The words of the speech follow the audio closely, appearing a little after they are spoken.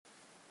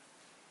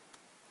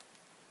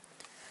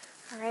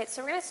All right,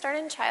 so we're going to start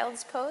in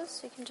child's pose.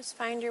 So you can just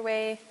find your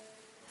way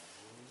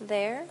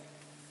there.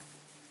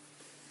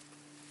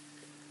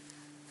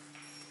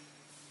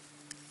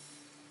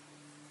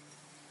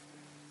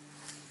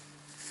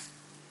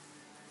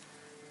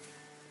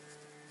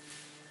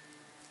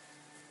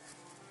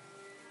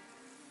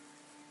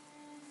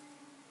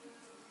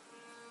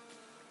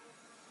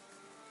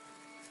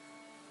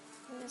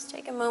 And just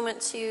take a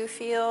moment to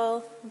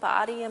feel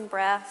body and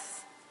breath.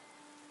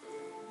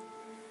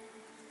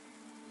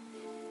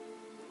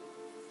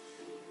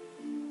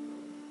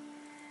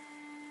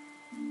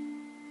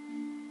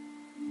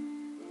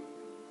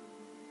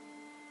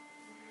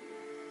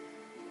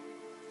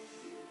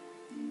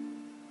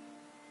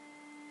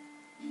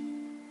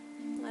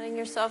 Letting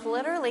yourself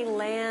literally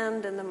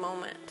land in the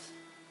moment.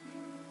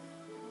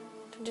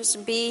 To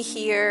just be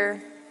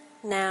here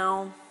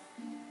now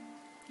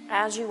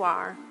as you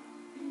are.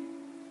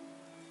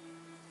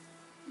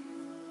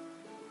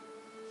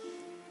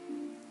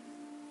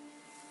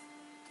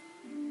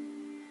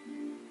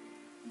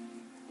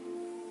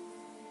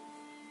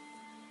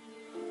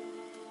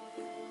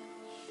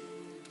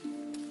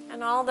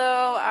 And although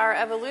our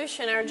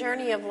evolution, our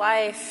journey of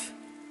life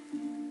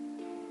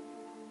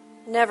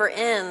never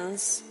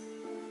ends,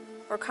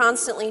 we're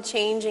constantly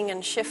changing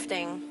and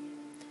shifting.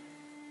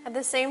 At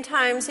the same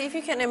time, see if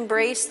you can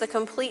embrace the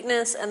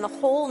completeness and the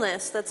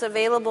wholeness that's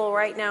available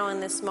right now in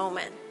this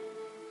moment.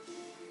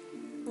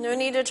 No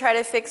need to try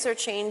to fix or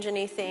change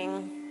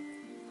anything.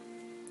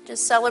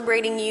 Just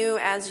celebrating you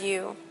as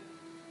you.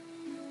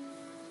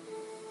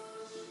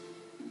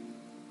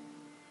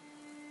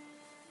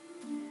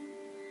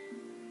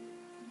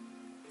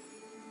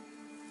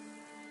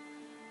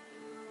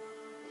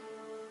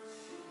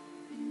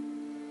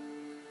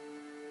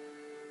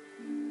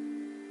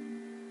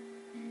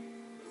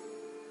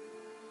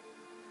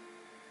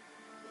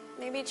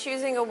 Maybe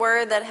choosing a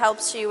word that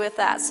helps you with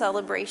that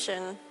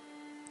celebration.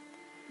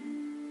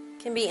 It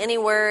can be any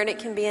word, it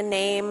can be a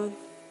name.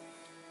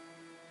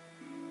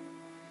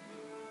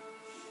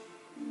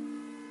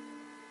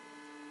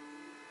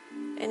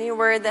 Any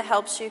word that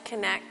helps you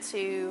connect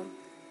to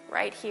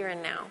right here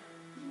and now.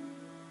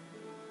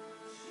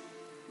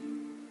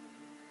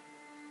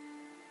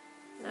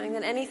 Knowing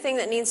that anything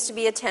that needs to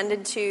be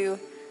attended to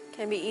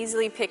can be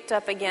easily picked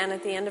up again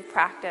at the end of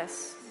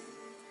practice.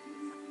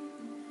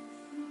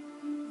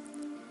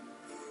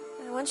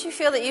 Once you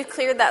feel that you've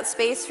cleared that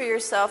space for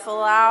yourself,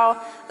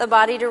 allow the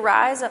body to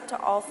rise up to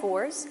all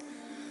fours.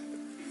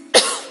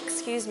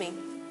 Excuse me.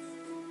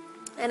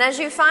 And as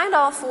you find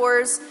all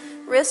fours,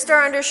 wrists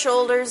are under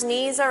shoulders,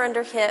 knees are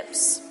under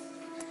hips.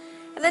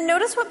 And then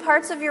notice what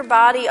parts of your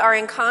body are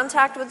in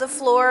contact with the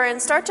floor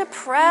and start to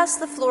press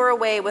the floor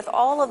away with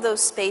all of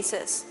those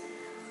spaces.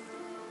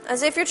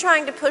 As if you're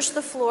trying to push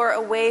the floor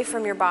away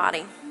from your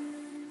body.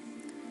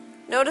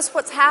 Notice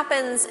what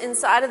happens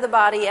inside of the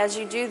body as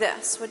you do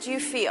this. What do you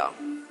feel?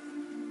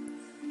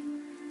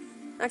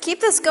 Now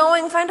keep this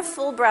going. Find a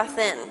full breath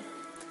in.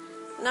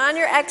 And on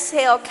your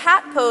exhale,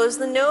 cat pose,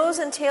 the nose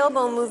and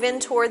tailbone move in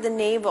toward the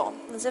navel,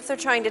 as if they're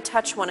trying to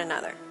touch one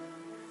another.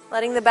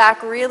 Letting the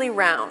back really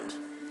round.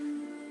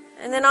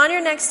 And then on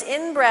your next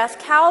in-breath,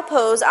 cow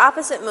pose,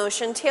 opposite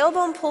motion,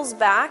 tailbone pulls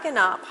back and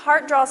up,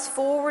 heart draws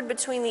forward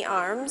between the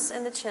arms,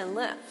 and the chin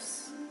lifts.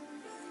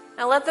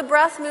 Now let the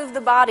breath move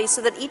the body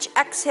so that each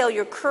exhale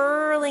you're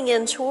curling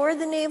in toward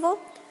the navel,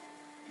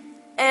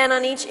 and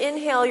on each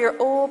inhale you're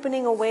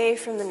opening away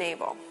from the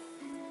navel.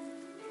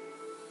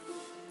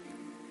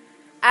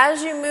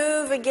 As you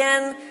move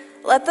again,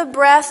 let the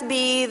breath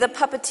be the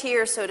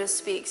puppeteer, so to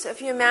speak. So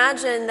if you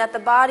imagine that the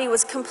body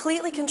was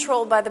completely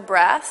controlled by the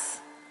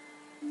breath,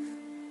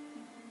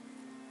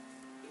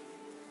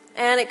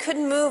 and it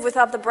couldn't move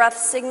without the breath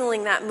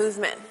signaling that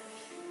movement.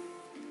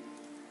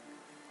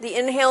 The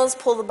inhales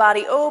pull the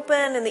body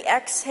open, and the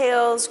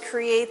exhales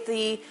create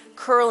the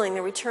curling,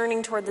 the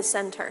returning toward the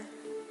center.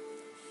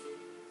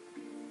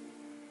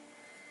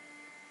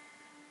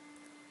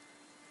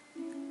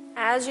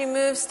 As you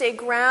move, stay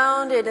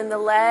grounded in the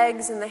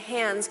legs and the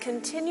hands,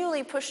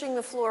 continually pushing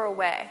the floor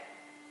away.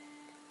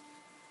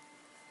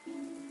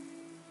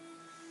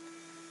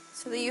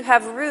 So that you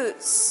have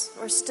roots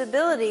or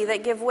stability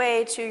that give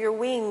way to your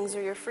wings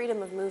or your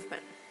freedom of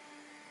movement.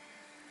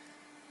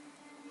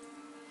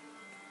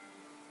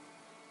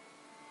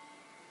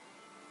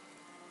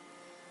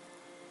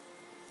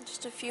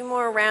 Just a few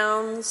more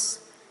rounds,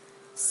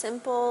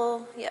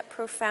 simple yet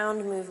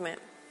profound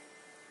movement.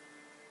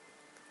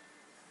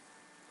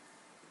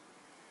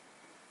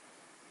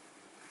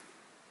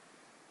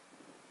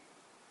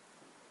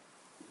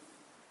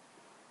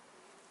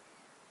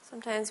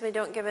 Sometimes we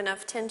don't give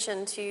enough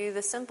attention to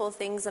the simple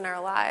things in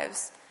our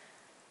lives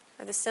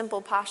or the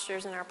simple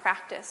postures in our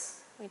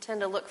practice. We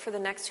tend to look for the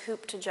next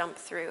hoop to jump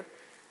through.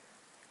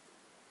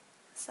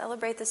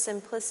 Celebrate the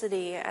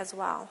simplicity as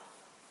well.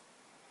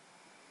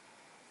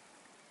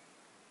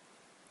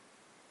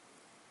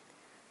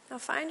 Now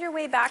find your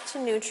way back to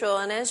neutral,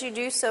 and as you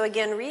do so,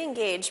 again,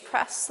 re-engage.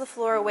 Press the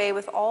floor away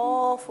with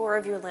all four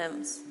of your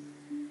limbs.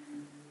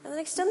 And then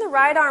extend the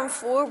right arm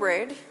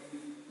forward.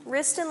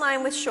 Wrist in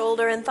line with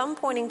shoulder and thumb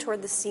pointing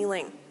toward the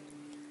ceiling.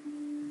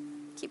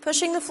 Keep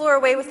pushing the floor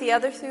away with the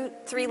other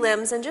three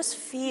limbs and just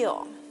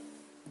feel.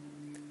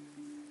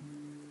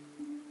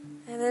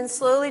 And then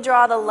slowly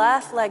draw the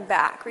left leg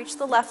back. Reach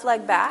the left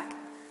leg back.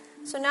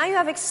 So now you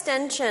have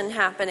extension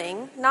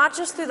happening, not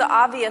just through the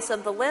obvious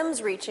of the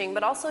limbs reaching,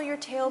 but also your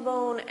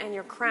tailbone and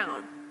your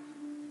crown.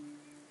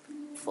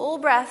 Full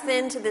breath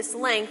into this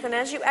length, and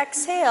as you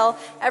exhale,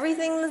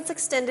 everything that's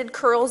extended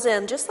curls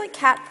in, just like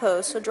cat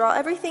pose. So draw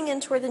everything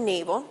in toward the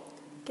navel,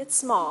 get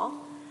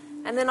small,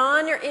 and then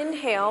on your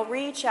inhale,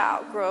 reach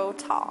out, grow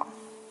tall.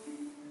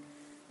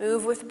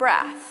 Move with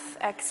breath,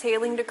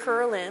 exhaling to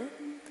curl in,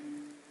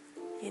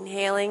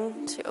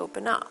 inhaling to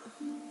open up.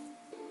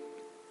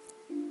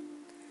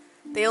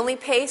 The only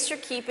pace you're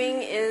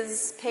keeping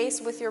is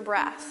pace with your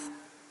breath.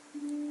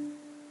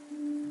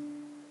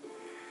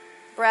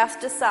 Breath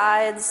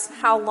decides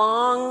how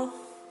long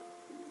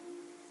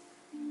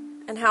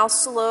and how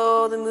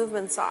slow the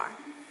movements are.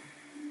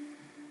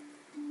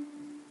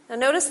 Now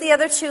notice the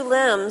other two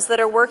limbs that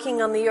are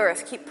working on the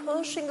earth. Keep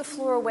pushing the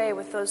floor away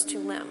with those two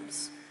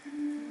limbs.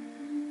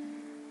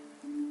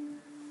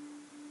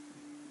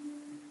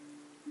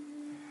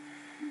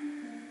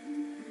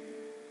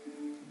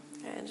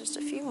 And just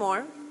a few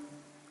more.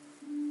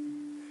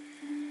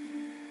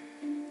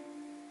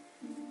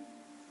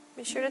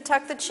 Be sure to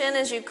tuck the chin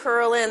as you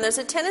curl in. There's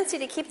a tendency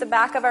to keep the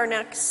back of our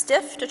neck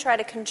stiff to try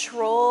to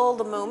control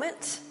the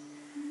moment.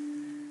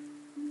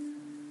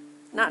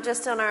 Not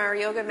just on our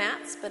yoga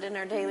mats, but in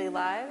our daily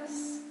lives.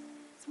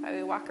 That's why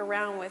we walk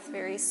around with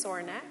very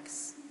sore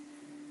necks.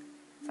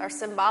 It's our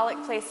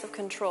symbolic place of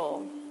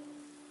control.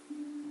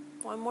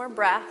 One more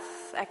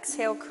breath.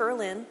 Exhale,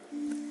 curl in.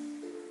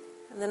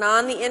 And then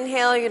on the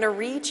inhale, you're going to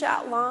reach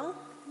out long.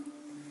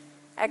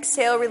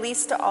 Exhale,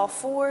 release to all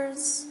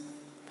fours.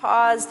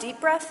 Pause,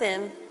 deep breath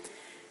in,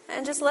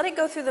 and just let it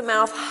go through the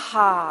mouth.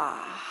 Ha.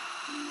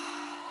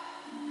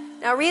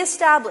 Now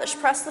reestablish.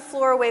 Press the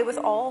floor away with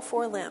all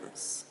four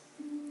limbs.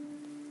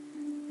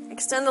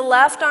 Extend the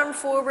left arm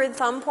forward,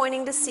 thumb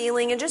pointing to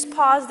ceiling, and just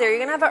pause there.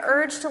 You're going to have an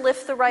urge to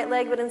lift the right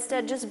leg, but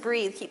instead just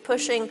breathe. Keep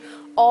pushing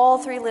all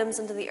three limbs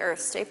into the earth.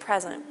 Stay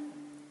present.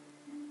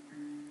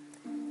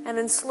 And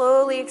then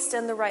slowly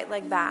extend the right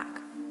leg back.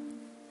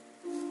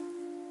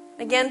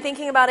 Again,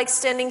 thinking about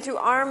extending through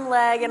arm,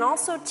 leg, and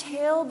also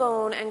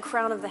tailbone and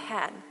crown of the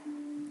head.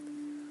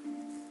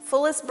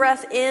 Fullest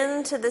breath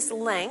into this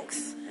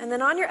length. And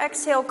then on your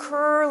exhale,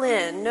 curl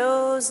in.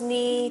 Nose,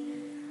 knee,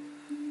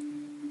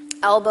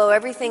 elbow,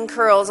 everything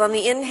curls. On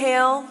the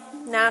inhale,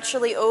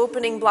 naturally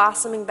opening,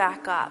 blossoming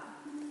back up.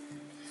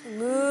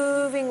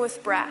 Moving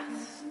with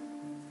breath.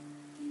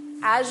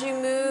 As you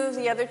move,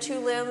 the other two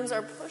limbs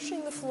are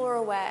pushing the floor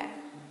away.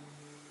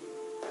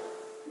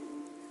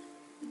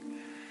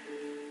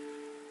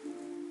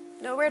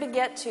 Nowhere to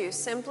get to,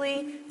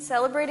 simply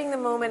celebrating the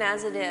moment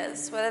as it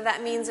is, whether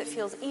that means it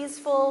feels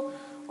easeful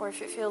or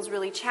if it feels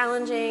really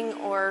challenging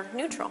or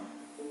neutral.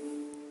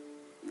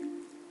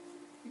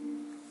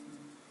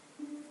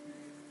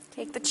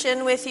 Take the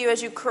chin with you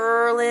as you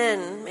curl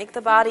in. Make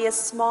the body as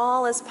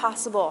small as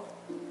possible.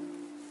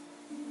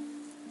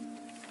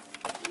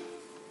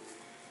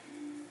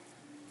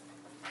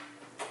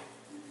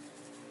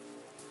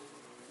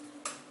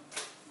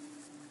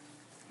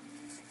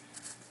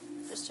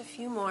 Just a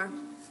few more.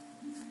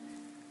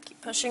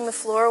 Pushing the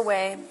floor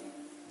away.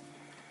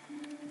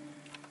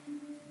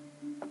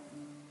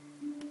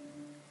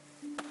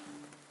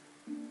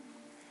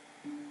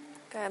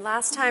 Good.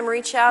 Last time,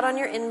 reach out on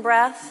your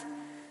in-breath,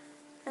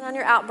 and on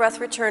your out-breath,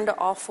 return to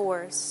all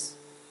fours.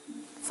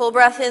 Full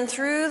breath in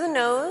through the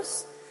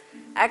nose.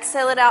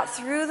 Exhale it out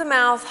through the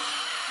mouth.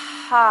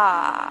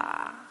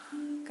 Ha.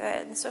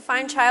 Good. So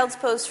find child's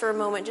pose for a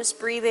moment,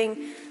 just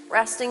breathing,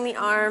 resting the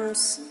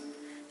arms.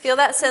 Feel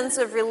that sense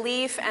of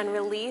relief and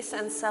release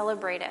and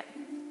celebrate it.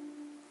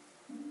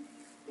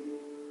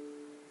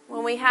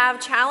 When we have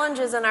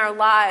challenges in our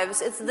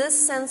lives, it's this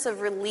sense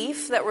of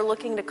relief that we're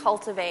looking to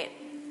cultivate,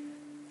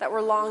 that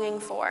we're longing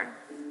for.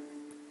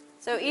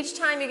 So each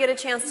time you get a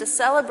chance to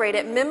celebrate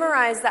it,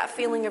 memorize that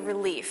feeling of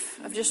relief,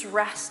 of just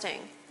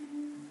resting,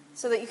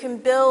 so that you can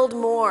build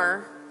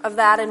more of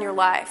that in your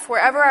life.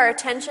 Wherever our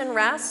attention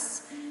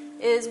rests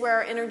is where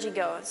our energy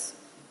goes.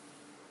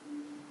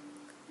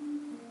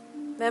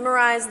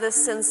 Memorize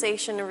this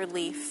sensation of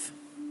relief.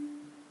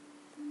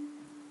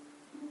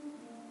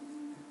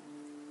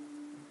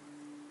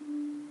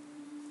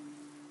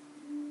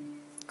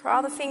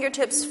 Crawl the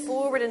fingertips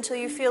forward until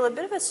you feel a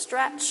bit of a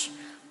stretch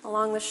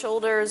along the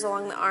shoulders,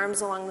 along the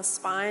arms, along the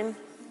spine.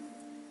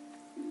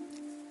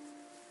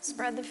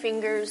 Spread the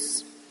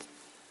fingers.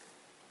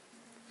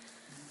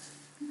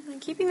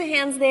 And keeping the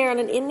hands there on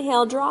an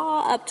inhale,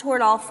 draw up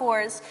toward all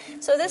fours.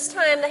 So this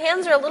time the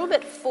hands are a little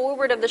bit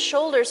forward of the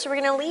shoulders, so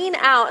we're going to lean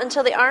out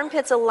until the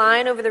armpits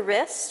align over the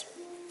wrist.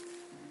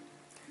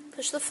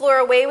 Push the floor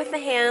away with the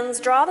hands.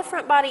 Draw the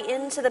front body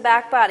into the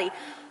back body,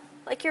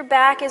 like your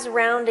back is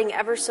rounding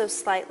ever so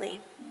slightly.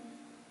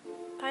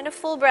 Find a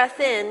full breath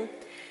in.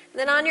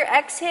 Then on your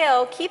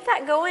exhale, keep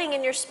that going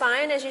in your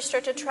spine as you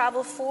start to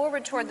travel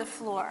forward toward the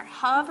floor.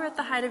 Hover at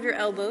the height of your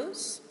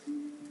elbows,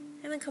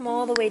 and then come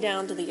all the way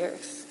down to the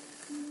earth.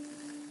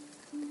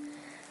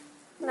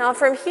 Now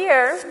from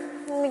here,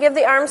 give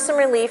the arms some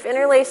relief.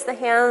 Interlace the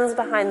hands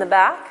behind the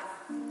back.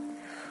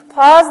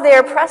 Pause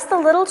there. Press the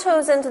little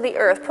toes into the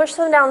earth. Push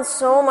them down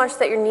so much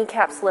that your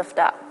kneecaps lift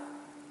up.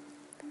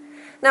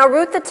 Now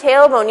root the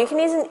tailbone. You can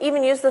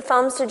even use the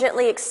thumbs to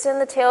gently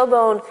extend the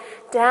tailbone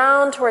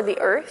down toward the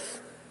earth.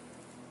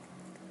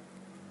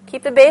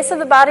 Keep the base of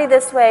the body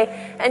this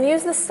way and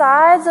use the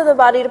sides of the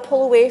body to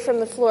pull away from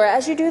the floor.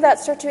 As you do that,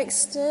 start to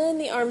extend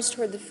the arms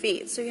toward the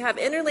feet. So you have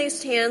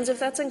interlaced hands. If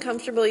that's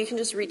uncomfortable, you can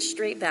just reach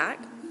straight back.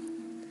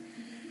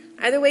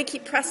 Either way,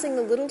 keep pressing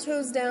the little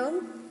toes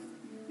down.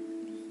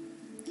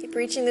 Keep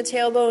reaching the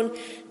tailbone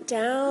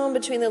down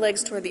between the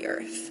legs toward the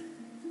earth.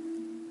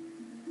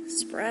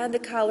 Spread the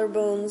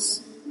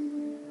collarbones.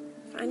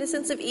 Find a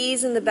sense of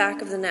ease in the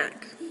back of the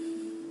neck.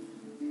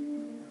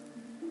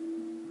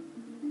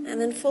 And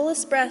then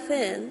fullest breath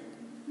in.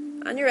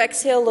 On your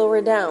exhale,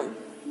 lower down.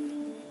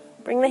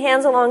 Bring the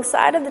hands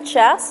alongside of the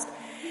chest.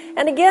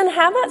 And again,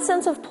 have that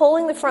sense of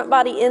pulling the front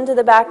body into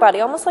the back body,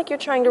 almost like you're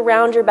trying to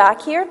round your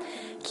back here.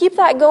 Keep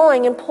that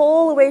going and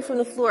pull away from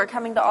the floor,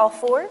 coming to all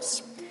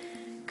fours.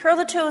 Curl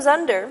the toes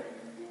under.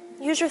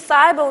 Use your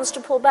thigh bones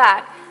to pull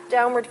back.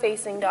 Downward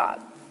facing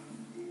dog.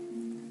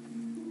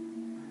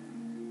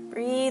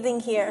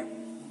 Breathing here.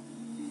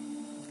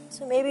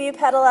 So maybe you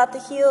pedal out the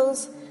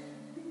heels.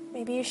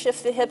 Maybe you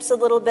shift the hips a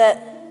little bit.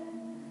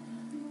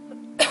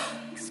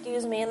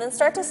 Excuse me. And then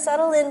start to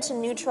settle into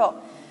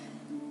neutral.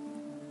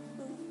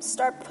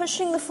 Start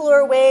pushing the floor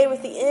away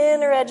with the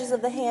inner edges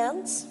of the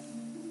hands.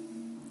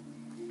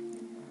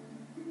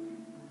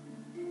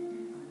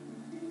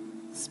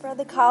 Spread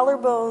the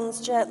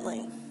collarbones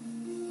gently.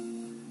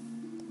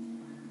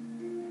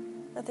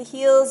 Let the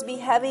heels be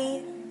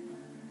heavy.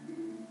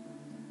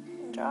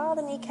 And draw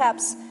the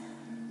kneecaps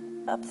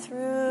up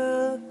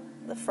through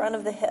the front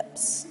of the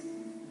hips.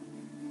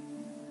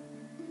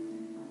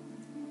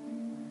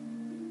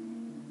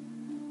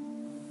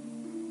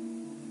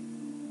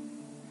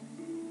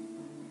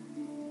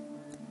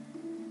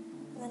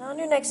 On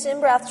your next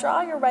in-breath,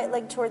 draw your right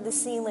leg toward the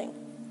ceiling.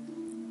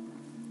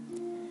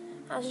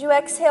 As you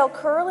exhale,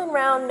 curl and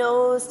round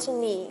nose to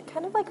knee,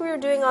 kind of like we were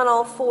doing on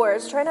all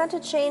fours. Try not to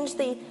change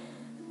the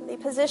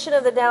position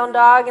of the down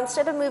dog.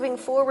 Instead of moving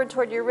forward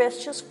toward your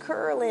wrist, just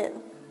curl in.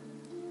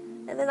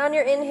 And then on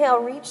your inhale,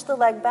 reach the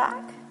leg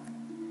back.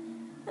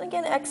 And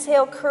again,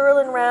 exhale, curl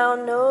and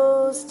round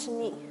nose to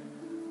knee.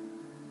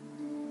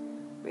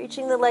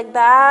 Reaching the leg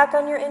back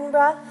on your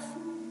in-breath.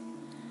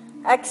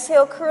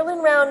 Exhale, curl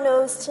and round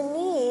nose to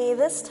knee.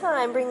 This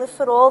time, bring the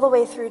foot all the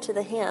way through to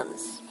the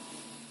hands.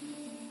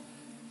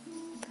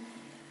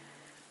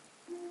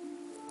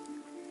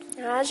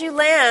 As you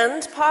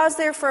land, pause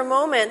there for a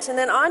moment, and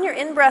then on your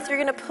in-breath, you're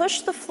going to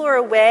push the floor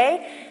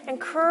away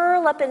and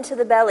curl up into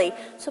the belly.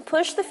 So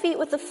push the feet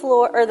with the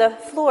floor, or the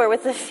floor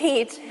with the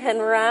feet, and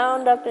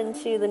round up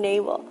into the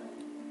navel.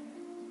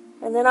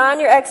 And then on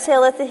your exhale,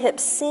 let the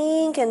hips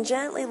sink and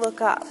gently look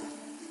up.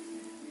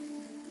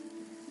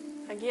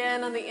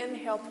 Again, on the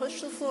inhale,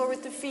 push the floor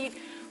with the feet,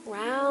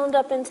 round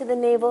up into the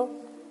navel.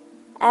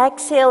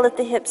 Exhale, let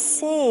the hips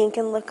sink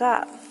and look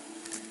up.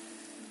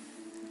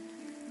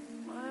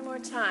 One more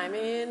time.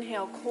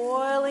 Inhale,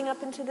 coiling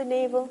up into the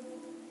navel.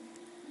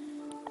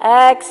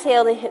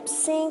 Exhale, the hips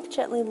sink,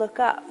 gently look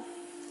up.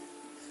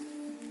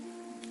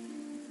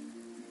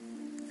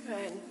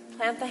 Good.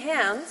 Plant the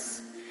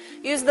hands.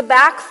 Use the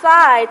back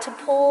thigh to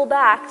pull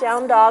back.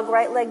 Down dog,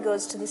 right leg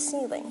goes to the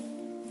ceiling.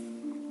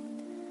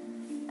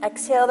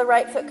 Exhale, the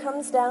right foot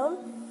comes down.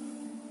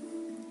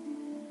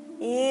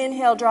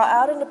 Inhale, draw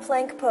out into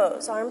plank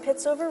pose.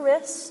 Armpits over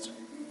wrist.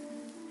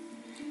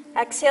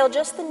 Exhale,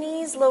 just the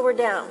knees lower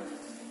down.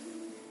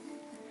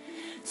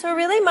 So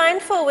really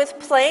mindful with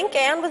plank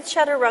and with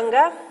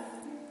chaturanga.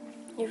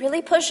 You're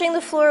really pushing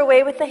the floor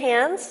away with the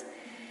hands.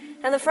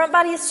 And the front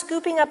body is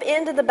scooping up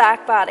into the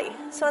back body.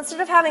 So instead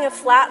of having a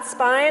flat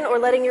spine or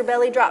letting your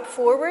belly drop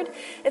forward,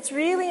 it's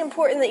really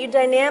important that you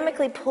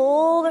dynamically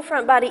pull the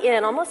front body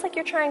in, almost like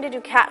you're trying to do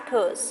cat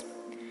pose.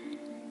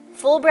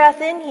 Full breath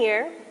in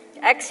here.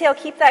 Exhale,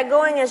 keep that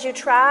going as you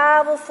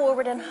travel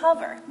forward and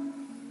hover.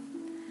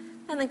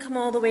 And then come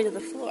all the way to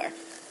the floor.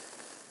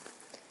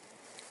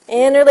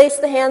 Interlace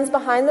the hands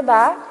behind the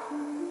back.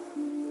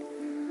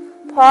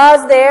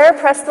 Pause there.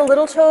 Press the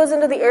little toes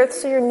into the earth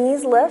so your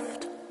knees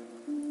lift.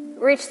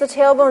 Reach the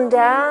tailbone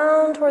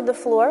down toward the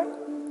floor.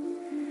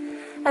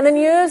 And then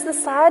use the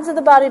sides of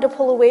the body to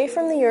pull away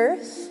from the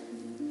earth.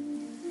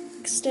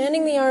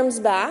 Extending the arms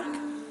back.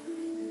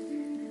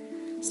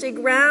 Stay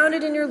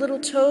grounded in your little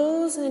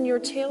toes and in your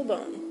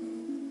tailbone.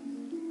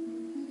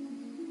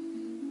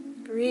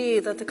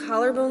 Breathe. Let the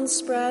collarbones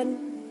spread.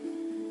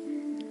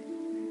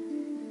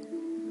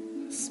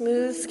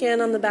 Smooth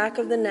skin on the back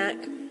of the neck.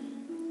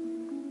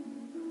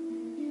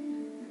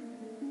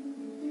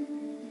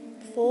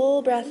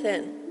 Full breath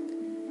in.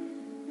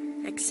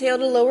 Exhale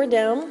to lower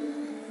down.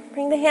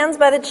 Bring the hands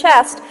by the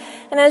chest.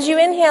 And as you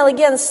inhale,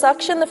 again,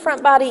 suction the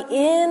front body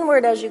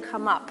inward as you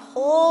come up,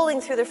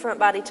 pulling through the front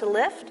body to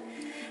lift.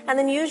 And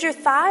then use your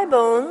thigh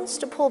bones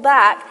to pull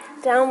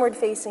back, downward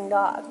facing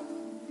dog.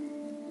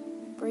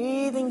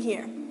 Breathing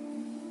here.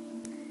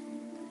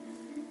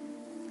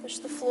 Push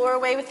the floor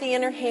away with the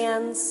inner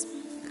hands.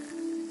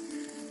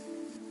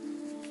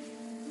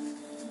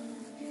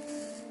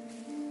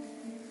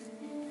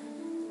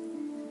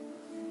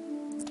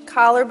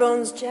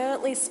 Collarbones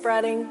gently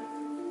spreading.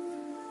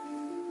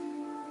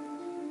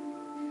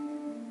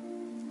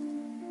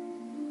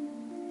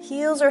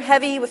 Heels are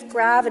heavy with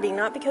gravity,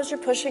 not because you're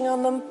pushing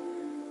on them.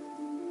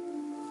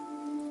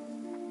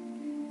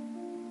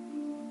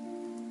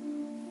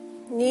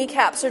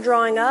 Kneecaps are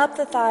drawing up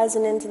the thighs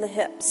and into the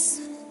hips.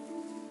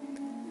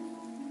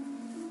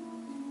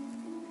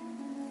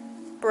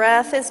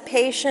 Breath is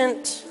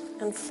patient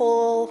and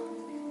full.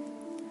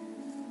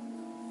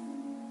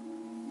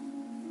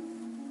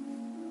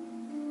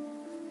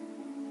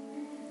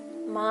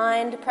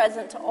 Mind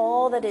present to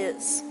all that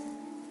is.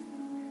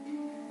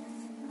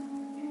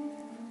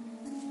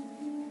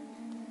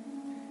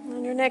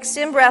 On your next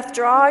in-breath,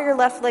 draw your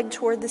left leg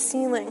toward the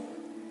ceiling.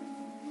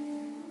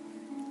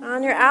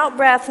 On your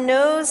out-breath,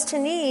 nose to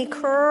knee,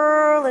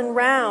 curl and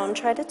round.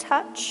 Try to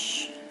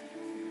touch.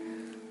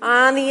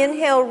 On the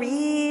inhale,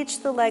 reach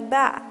the leg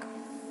back.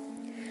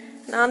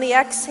 And on the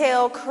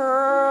exhale,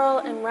 curl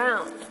and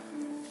round.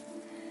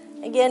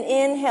 Again,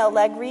 inhale,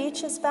 leg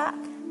reaches back.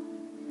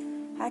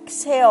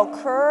 Exhale,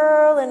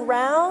 curl and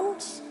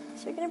round.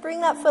 So you're going to bring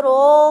that foot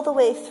all the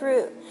way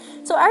through.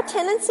 So our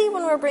tendency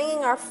when we're bringing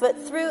our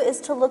foot through is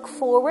to look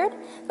forward.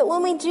 But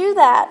when we do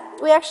that,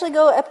 we actually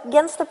go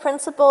against the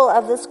principle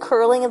of this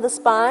curling of the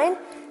spine.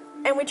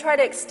 And we try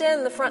to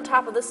extend the front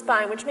top of the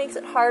spine, which makes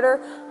it harder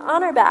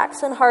on our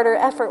backs and harder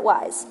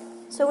effort-wise.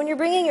 So when you're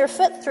bringing your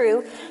foot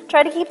through,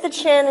 try to keep the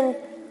chin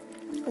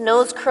and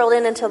nose curled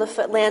in until the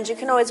foot lands. You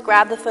can always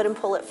grab the foot and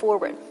pull it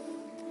forward.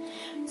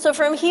 So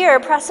from here,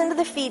 press into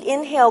the feet.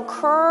 Inhale,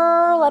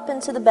 curl up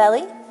into the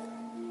belly.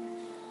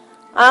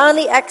 On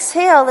the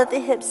exhale, let the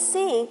hips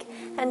sink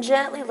and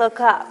gently look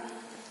up.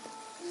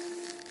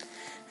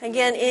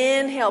 Again,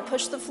 inhale,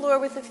 push the floor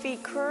with the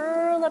feet,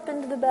 curl up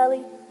into the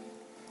belly.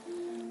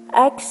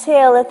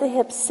 Exhale, let the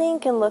hips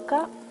sink and look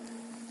up.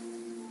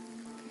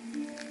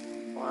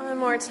 One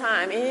more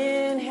time.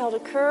 Inhale to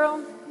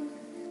curl.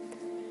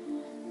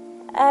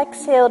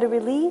 Exhale to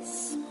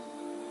release.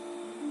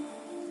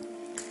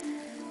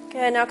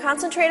 Good. Now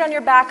concentrate on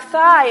your back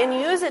thigh and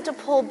use it to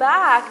pull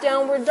back.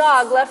 Downward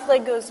dog. Left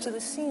leg goes to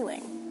the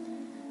ceiling.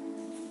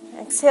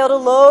 Exhale to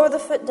lower the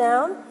foot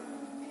down.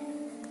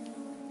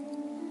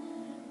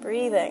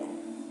 Breathing.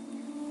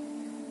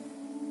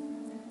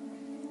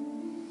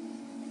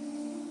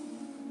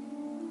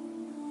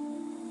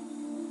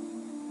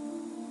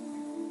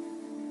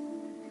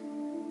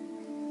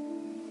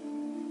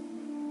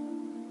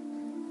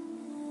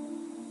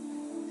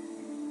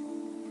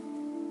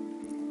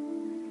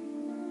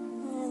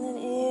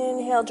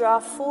 Inhale, draw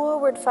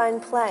forward,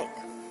 find plank.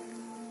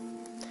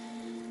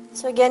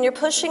 So again, you're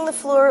pushing the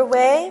floor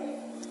away.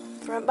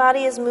 Front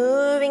body is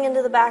moving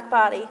into the back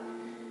body.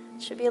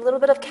 Should be a little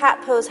bit of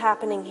cat pose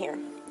happening here.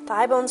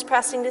 Thigh bones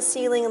pressing to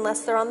ceiling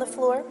unless they're on the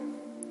floor.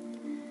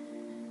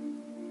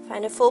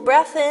 Find a full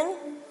breath in.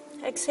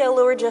 Exhale,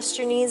 lower just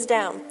your knees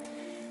down.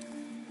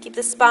 Keep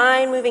the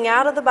spine moving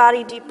out of the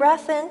body. Deep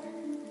breath in.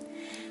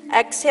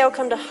 Exhale,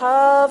 come to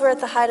hover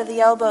at the height of the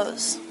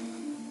elbows.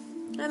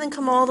 And then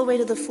come all the way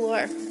to the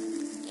floor.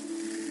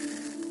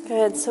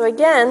 Good. So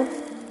again,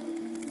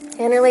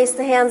 interlace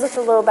the hands at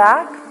the low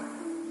back.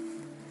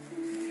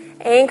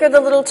 Anchor the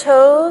little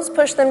toes.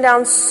 Push them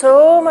down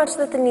so much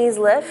that the knees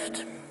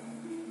lift.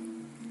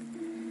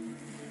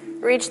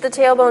 Reach the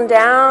tailbone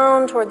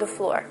down toward the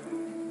floor.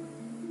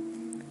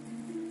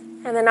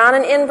 And then on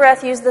an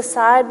in-breath, use the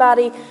side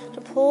body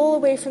to pull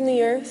away from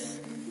the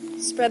earth.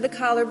 Spread the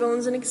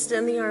collarbones and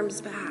extend the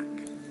arms back.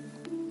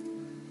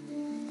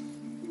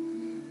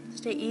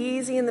 Stay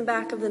easy in the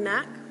back of the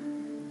neck.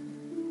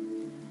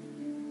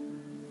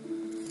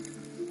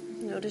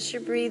 Notice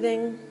your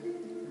breathing.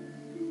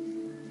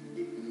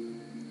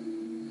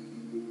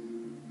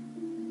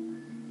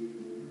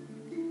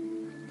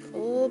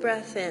 Full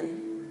breath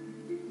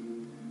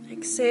in.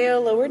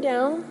 Exhale, lower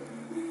down.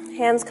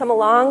 Hands come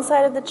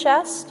alongside of the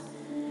chest.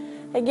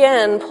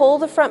 Again, pull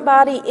the front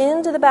body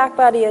into the back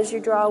body as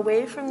you draw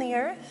away from the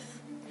earth.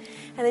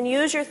 And then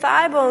use your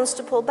thigh bones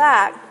to pull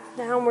back,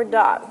 downward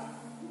dog.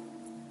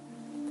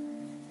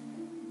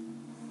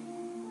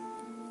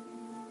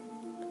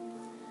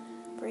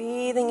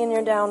 Breathing in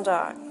your down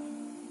dog.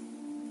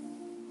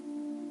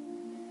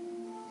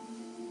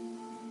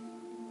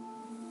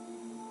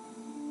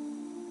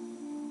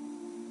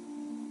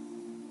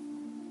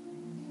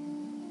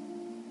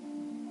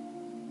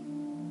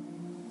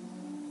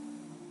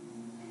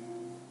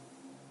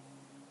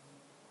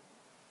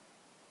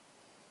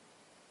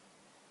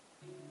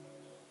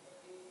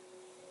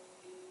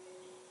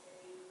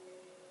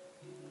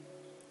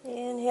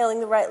 Inhaling,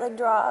 the right leg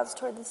draws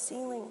toward the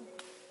ceiling.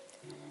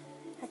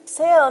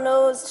 Exhale,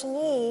 nose to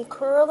knee,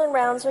 curl and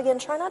round. So again,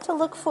 try not to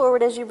look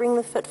forward as you bring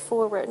the foot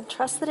forward.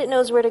 Trust that it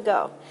knows where to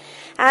go.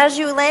 As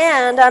you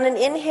land, on an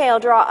inhale,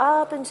 draw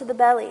up into the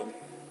belly.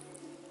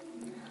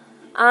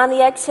 On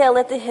the exhale,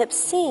 let the hips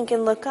sink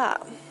and look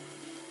up.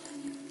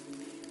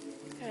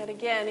 Good.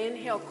 Again,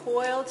 inhale,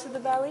 coil to the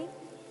belly.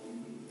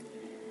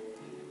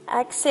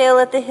 Exhale,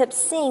 let the hips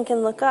sink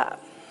and look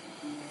up.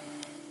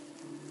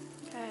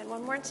 Good.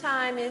 One more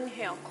time.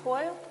 Inhale,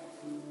 coil.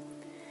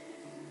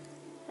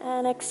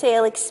 And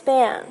exhale,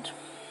 expand.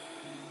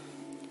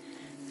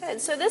 Good.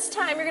 So this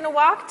time you're going to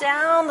walk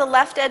down the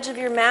left edge of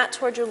your mat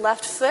toward your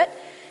left foot.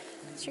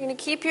 So you're going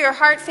to keep your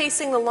heart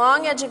facing the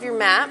long edge of your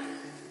mat.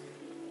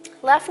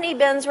 Left knee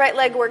bends, right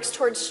leg works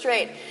towards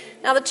straight.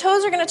 Now the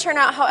toes are going to turn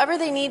out however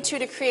they need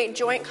to create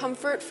joint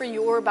comfort for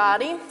your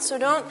body. So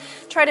don't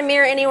try to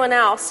mirror anyone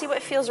else. See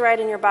what feels right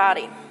in your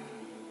body.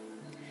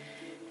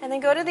 And then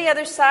go to the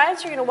other side.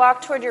 So you're going to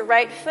walk toward your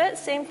right foot.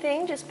 Same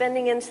thing, just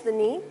bending into the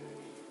knee.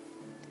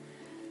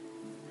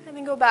 And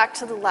then go back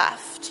to the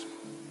left.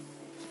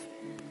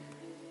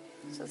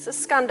 So it's a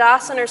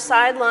Skandasana or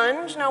side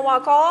lunge. Now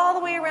walk all the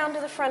way around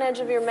to the front edge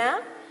of your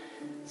mat.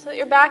 So that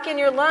you're back in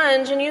your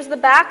lunge, and use the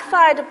back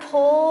thigh to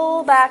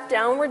pull back,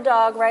 downward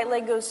dog. Right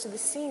leg goes to the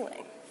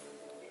ceiling.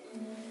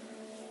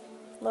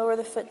 Lower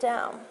the foot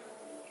down.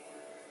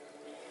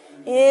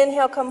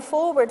 Inhale, come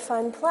forward,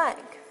 find plank.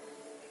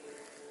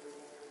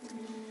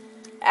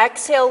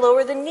 Exhale,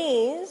 lower the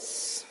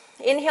knees.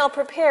 Inhale,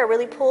 prepare.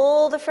 Really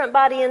pull the front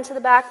body into the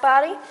back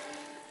body.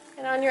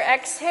 And on your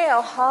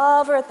exhale,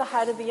 hover at the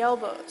height of the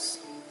elbows.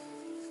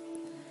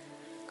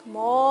 Come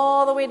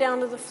all the way down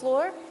to the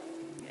floor.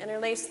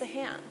 Interlace the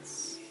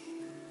hands.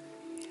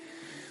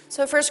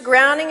 So first,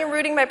 grounding and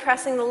rooting by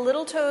pressing the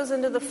little toes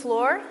into the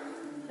floor.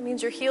 That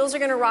means your heels are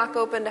going to rock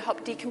open to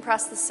help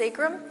decompress the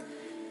sacrum.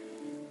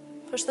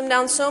 Push them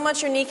down so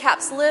much your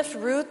kneecaps lift.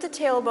 Root the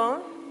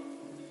tailbone.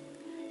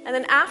 And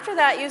then after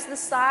that, use the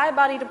side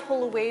body to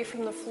pull away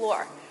from the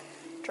floor.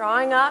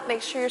 Drawing up,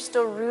 make sure you're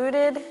still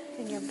rooted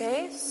in your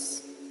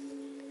base.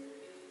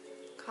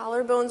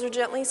 Collarbones are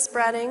gently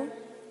spreading.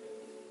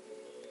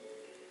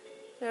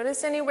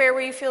 Notice anywhere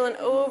where you feel an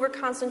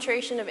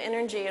over-concentration of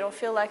energy. It'll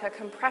feel like a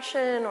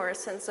compression or a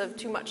sense of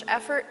too much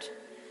effort.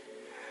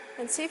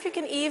 And see if you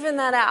can even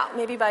that out,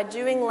 maybe by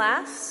doing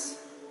less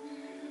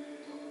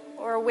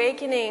or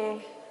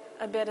awakening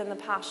a bit in the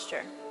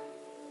posture.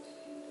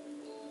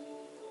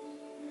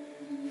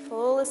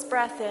 Fullest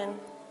breath in.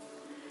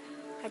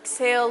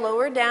 Exhale,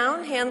 lower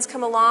down. Hands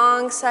come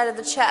alongside of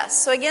the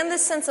chest. So again,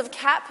 this sense of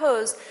cat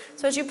pose.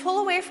 So as you pull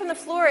away from the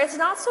floor, it's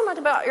not so much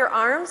about your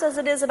arms as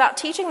it is about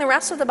teaching the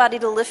rest of the body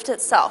to lift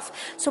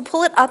itself. So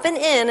pull it up and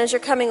in as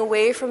you're coming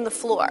away from the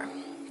floor.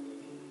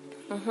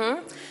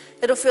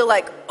 It'll feel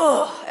like,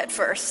 oh, at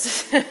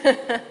first.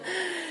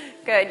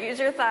 Good. Use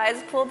your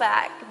thighs, pull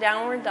back,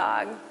 downward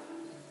dog.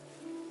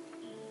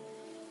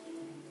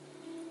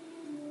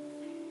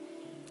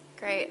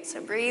 Great.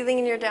 So breathing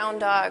in your down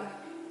dog.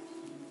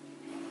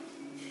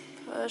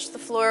 Push the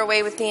floor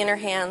away with the inner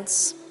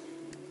hands.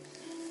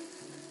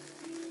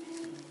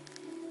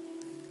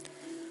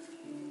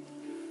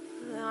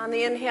 And on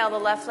the inhale, the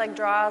left leg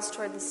draws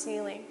toward the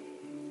ceiling.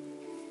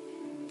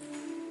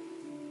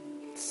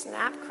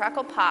 Snap,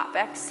 crackle, pop.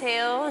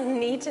 Exhale,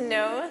 knee to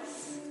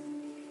nose.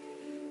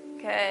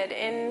 Good.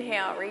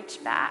 Inhale,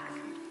 reach back.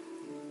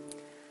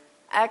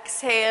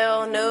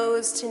 Exhale,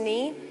 nose to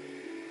knee.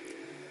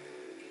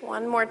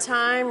 One more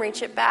time,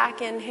 reach it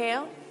back,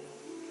 inhale.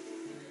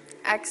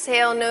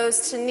 Exhale,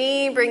 nose to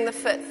knee, bring the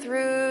foot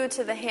through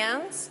to the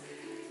hands.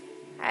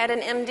 I had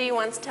an MD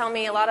once tell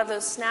me a lot of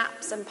those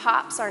snaps and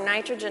pops are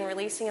nitrogen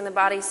releasing in the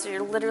body, so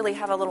you literally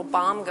have a little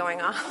bomb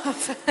going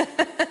off.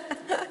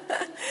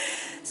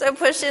 So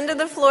push into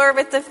the floor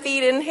with the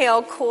feet,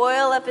 inhale,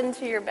 coil up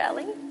into your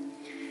belly.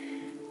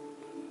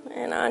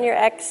 And on your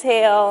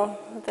exhale,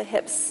 the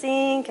hips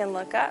sink and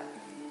look up.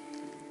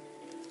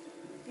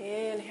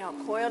 Inhale,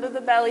 coil to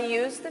the belly,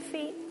 use the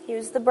feet,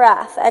 use the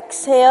breath.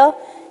 Exhale,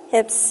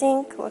 hips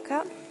sink, look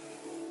up.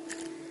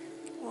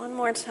 One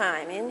more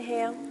time,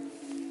 inhale.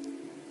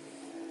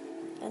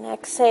 And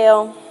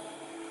exhale.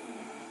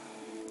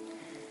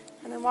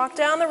 And then walk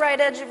down the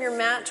right edge of your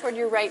mat toward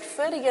your right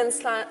foot. Again,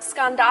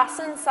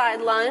 Skandasana,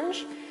 side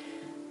lunge.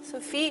 So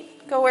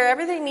feet go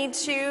wherever they need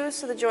to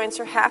so the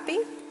joints are happy.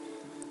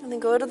 And then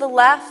go to the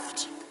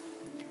left.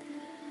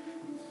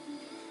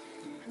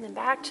 And then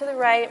back to the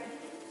right.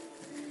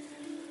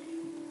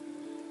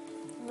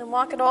 And then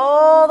walk it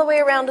all the way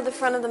around to the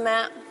front of the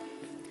mat.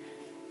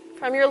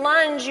 From your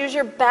lunge, use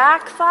your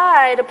back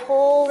thigh to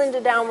pull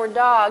into downward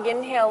dog.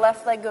 Inhale,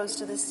 left leg goes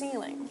to the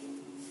ceiling.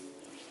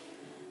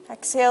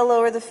 Exhale,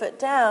 lower the foot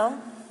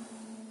down.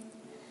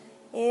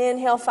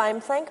 Inhale,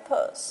 find plank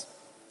pose.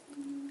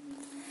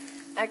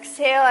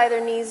 Exhale,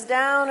 either knees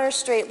down or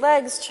straight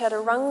legs,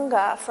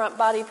 chaturanga, front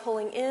body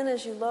pulling in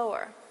as you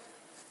lower.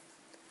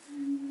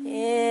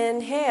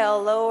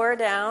 Inhale, lower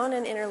down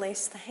and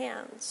interlace the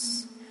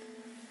hands.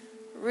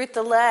 Root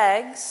the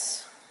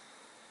legs,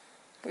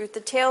 root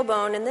the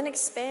tailbone, and then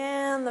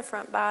expand the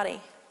front body.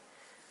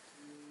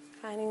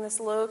 Finding this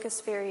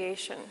locust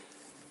variation.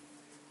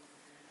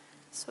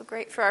 So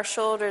great for our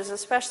shoulders,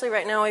 especially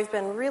right now. We've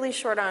been really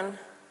short on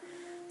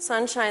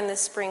sunshine this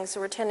spring, so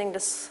we're tending to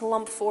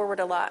slump forward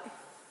a lot.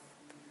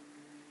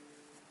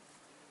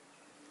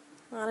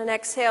 On an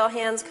exhale,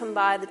 hands come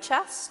by the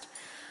chest.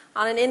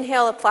 On an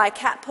inhale, apply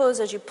cat pose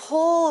as you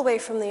pull away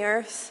from the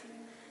earth.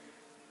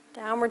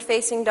 Downward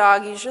facing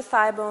dog, use your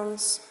thigh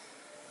bones.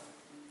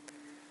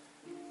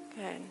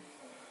 Good.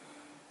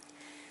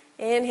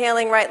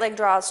 Inhaling, right leg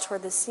draws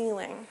toward the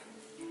ceiling.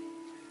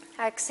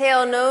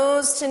 Exhale,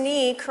 nose to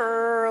knee,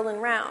 curl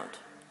and round.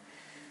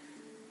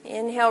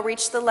 Inhale,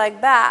 reach the leg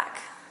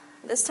back.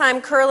 This time,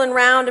 curl and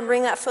round and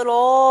bring that foot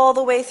all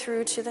the way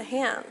through to the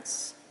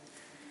hands.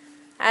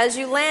 As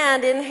you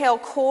land, inhale,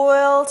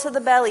 coil to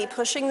the belly,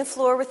 pushing the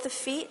floor with the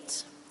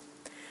feet.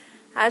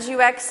 As you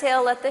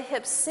exhale, let the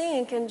hips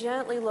sink and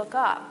gently look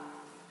up.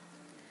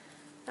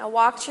 Now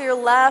walk to your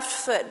left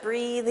foot,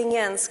 breathing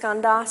in,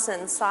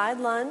 Skandasana, side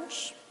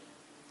lunge.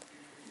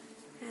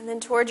 And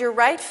then toward your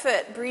right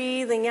foot,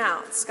 breathing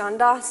out,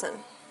 Skandasana.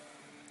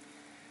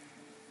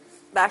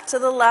 Back to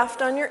the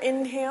left on your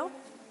inhale.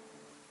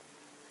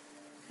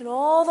 And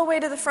all the way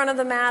to the front of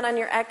the mat on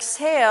your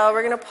exhale,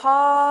 we're going to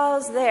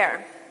pause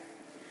there.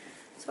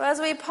 So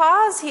as we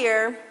pause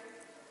here,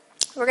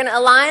 we're going to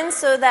align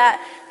so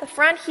that the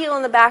front heel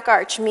and the back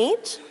arch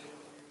meet.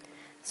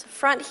 So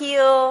front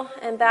heel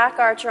and back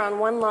arch are on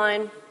one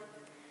line.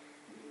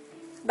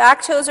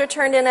 Back toes are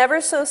turned in ever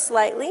so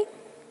slightly.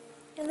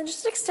 And then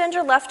just extend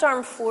your left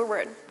arm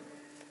forward.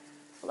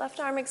 Left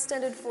arm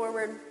extended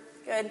forward.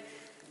 Good.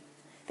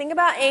 Think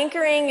about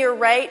anchoring your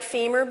right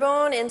femur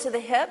bone into the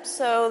hip,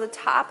 so the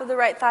top of the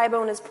right thigh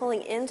bone is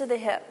pulling into the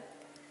hip.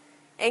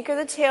 Anchor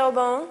the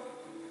tailbone.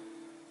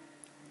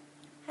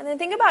 And then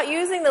think about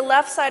using the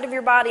left side of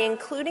your body,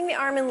 including the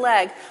arm and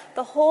leg.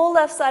 The whole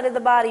left side of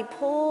the body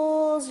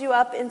pulls you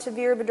up into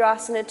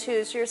Virabhadrasana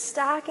 2. So you're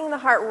stacking the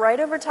heart right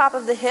over top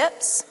of the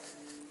hips.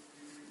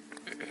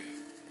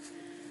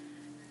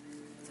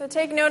 So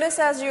take notice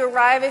as you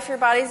arrive if your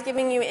body's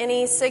giving you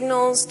any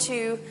signals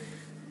to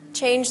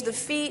change the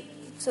feet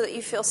so that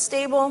you feel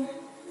stable.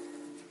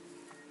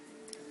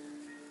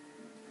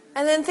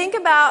 And then think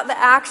about the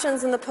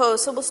actions in the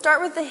pose. So we'll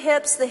start with the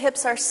hips. The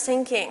hips are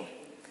sinking.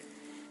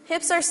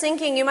 Hips are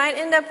sinking. You might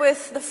end up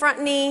with the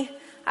front knee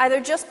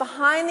either just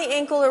behind the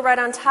ankle or right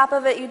on top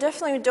of it. You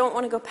definitely don't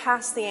want to go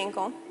past the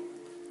ankle.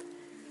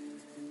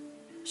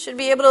 Should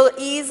be able to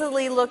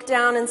easily look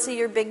down and see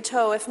your big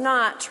toe. If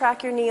not,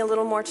 track your knee a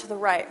little more to the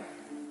right.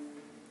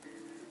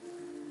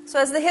 So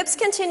as the hips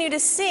continue to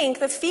sink,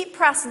 the feet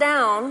press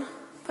down.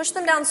 Push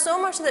them down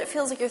so much that it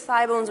feels like your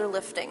thigh bones are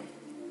lifting.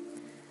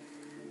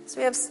 So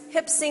we have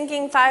hips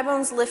sinking, thigh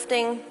bones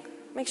lifting.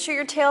 Make sure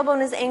your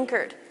tailbone is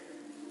anchored.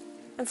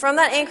 And from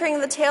that anchoring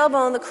of the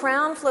tailbone, the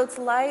crown floats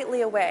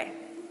lightly away.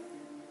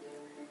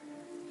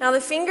 Now the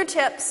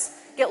fingertips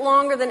get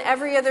longer than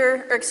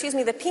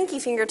the pinky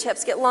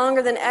fingertips get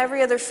longer than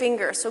every other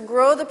finger. So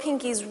grow the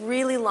pinkies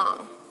really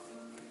long.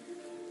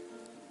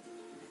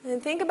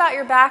 And think about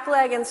your back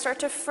leg and start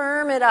to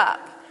firm it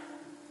up,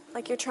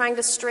 like you're trying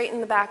to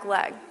straighten the back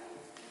leg.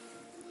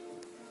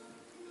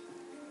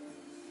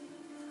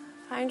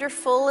 Find your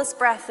fullest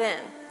breath in.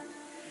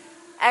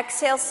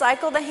 Exhale,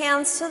 cycle the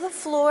hands to the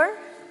floor.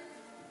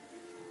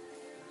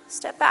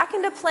 Step back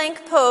into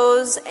plank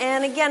pose,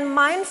 and again,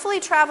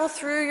 mindfully travel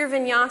through your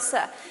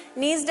vinyasa.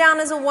 Knees down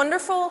is a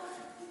wonderful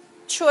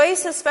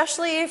choice,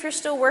 especially if you're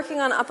still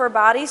working on upper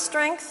body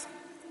strength.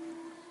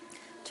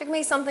 It took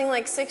me something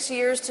like 6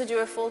 years to do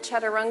a full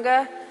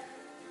chaturanga,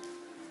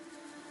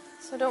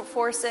 so don't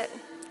force it.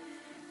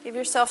 Give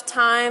yourself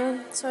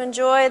time. So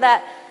enjoy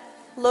that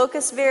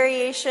locust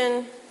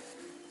variation,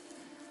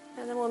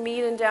 and then we'll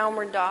meet in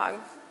downward dog.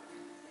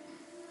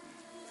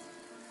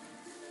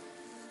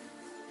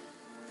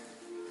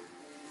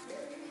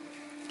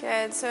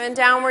 Good. So in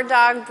downward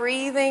dog,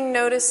 breathing,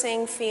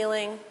 noticing,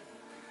 feeling.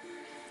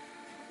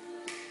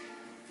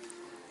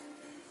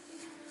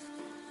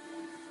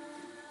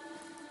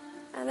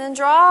 And then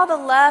draw the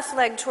left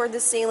leg toward the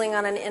ceiling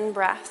on an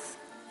in-breath.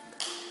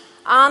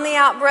 On the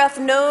out-breath,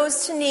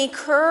 nose to knee,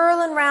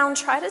 curl and round,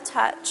 try to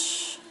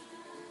touch.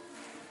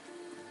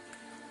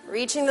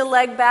 Reaching the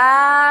leg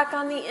back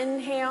on the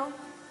inhale.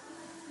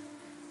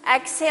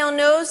 Exhale,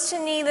 nose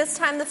to knee. This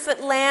time the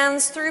foot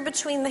lands through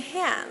between the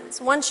hands.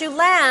 Once you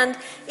land,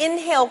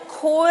 inhale,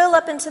 coil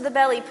up into the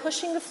belly,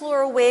 pushing the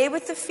floor away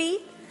with the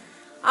feet.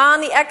 On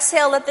the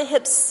exhale, let the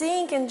hips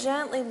sink and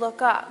gently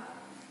look up.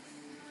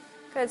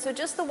 Good, so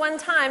just the one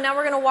time. Now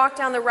we're going to walk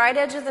down the right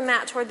edge of the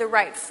mat toward the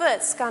right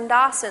foot,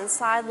 Skandasana,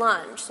 side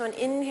lunge. So an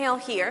inhale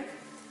here,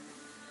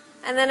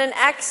 and then an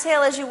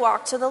exhale as you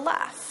walk to the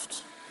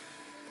left.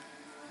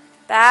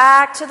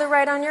 Back to the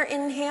right on your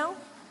inhale.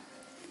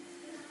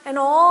 And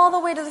all the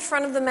way to the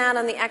front of the mat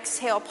on the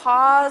exhale,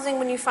 pausing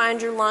when you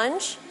find your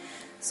lunge.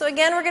 So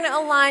again, we're going to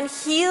align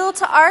heel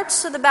to arch,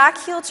 so the back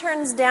heel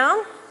turns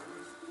down.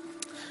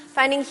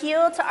 Finding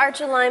heel to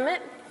arch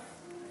alignment.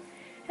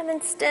 And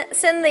then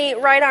send the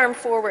right arm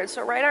forward.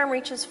 So right arm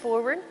reaches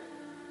forward.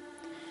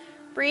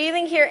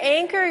 Breathing here,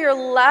 anchor your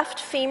left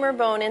femur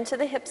bone into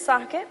the hip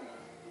socket.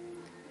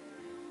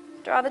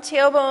 Draw the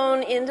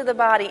tailbone into the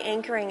body,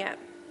 anchoring it.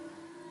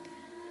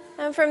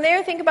 And from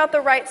there, think about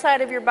the right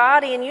side of your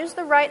body and use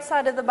the right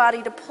side of the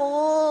body to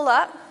pull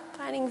up,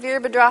 finding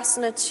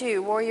Virabhadrasana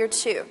 2, Warrior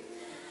 2.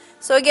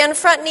 So again,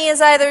 front knee is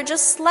either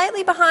just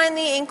slightly behind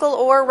the ankle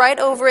or right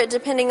over it,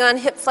 depending on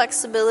hip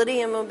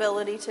flexibility and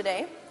mobility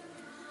today.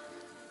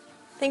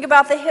 Think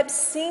about the hips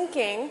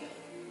sinking,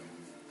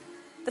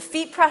 the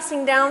feet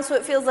pressing down so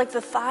it feels like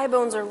the thigh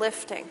bones are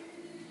lifting.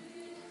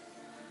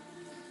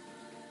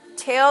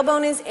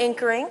 Tailbone is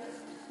anchoring,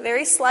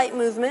 very slight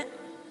movement.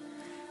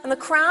 And the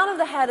crown of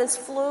the head is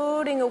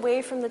floating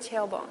away from the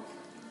tailbone.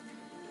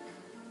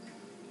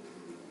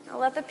 Now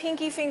let the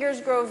pinky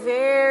fingers grow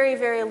very,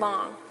 very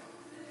long.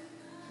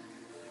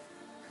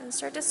 And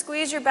start to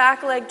squeeze your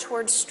back leg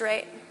towards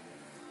straight.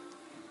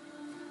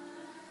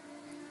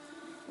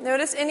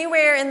 Notice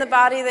anywhere in the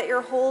body that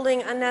you're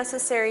holding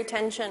unnecessary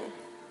tension.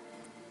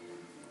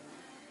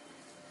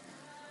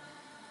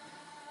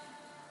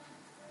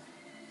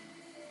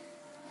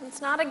 It's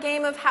not a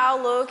game of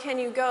how low can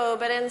you go,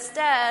 but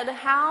instead,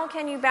 how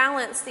can you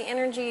balance the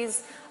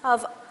energies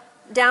of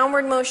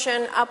downward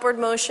motion, upward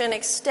motion,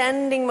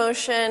 extending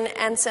motion,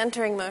 and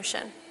centering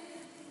motion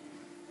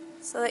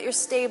so that you're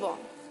stable.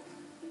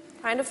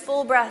 Find a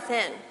full breath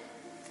in.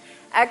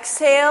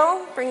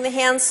 Exhale, bring the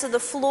hands to the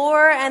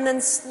floor, and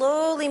then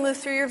slowly move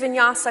through your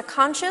vinyasa,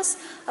 conscious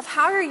of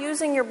how you're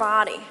using your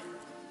body.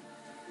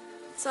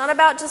 It's not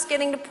about just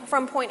getting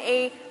from point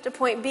A to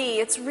point B.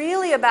 It's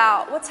really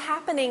about what's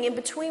happening in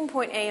between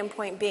point A and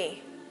point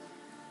B.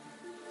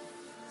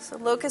 So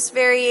locust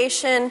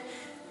variation,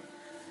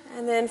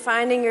 and then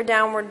finding your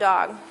downward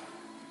dog.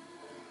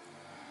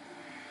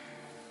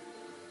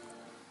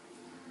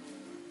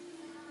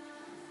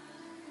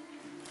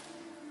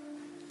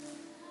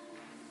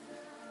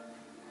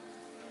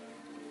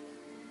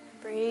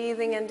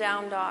 Breathing in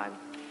down dog.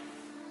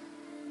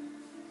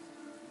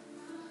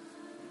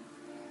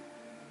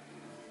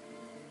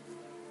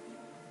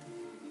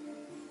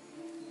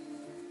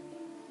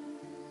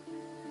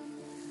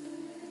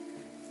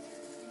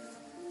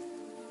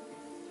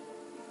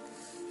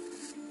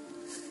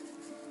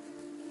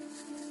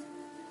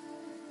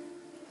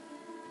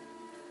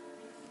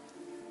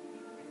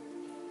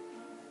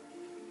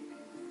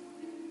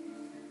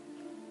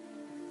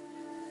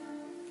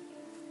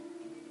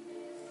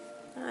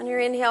 On your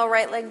inhale,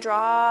 right leg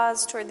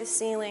draws toward the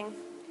ceiling.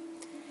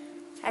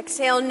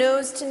 Exhale,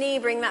 nose to knee.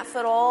 Bring that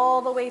foot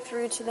all the way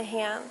through to the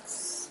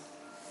hands.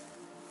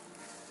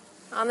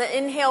 On the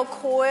inhale,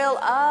 coil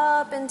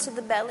up into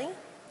the belly.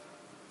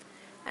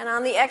 And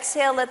on the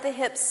exhale, let the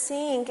hips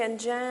sink and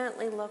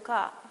gently look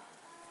up.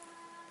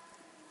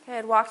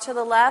 Good. Walk to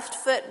the left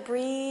foot.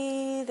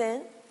 Breathe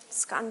in.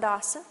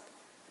 Skandasana.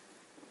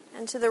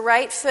 And to the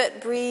right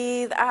foot,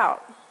 breathe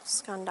out.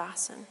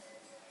 Skandasana.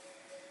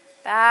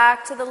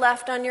 Back to the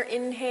left on your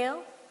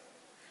inhale.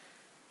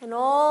 And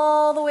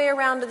all the way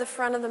around to the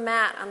front of the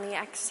mat on the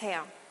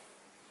exhale.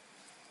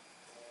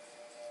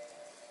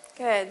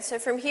 Good. So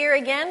from here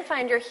again,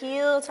 find your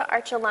heel to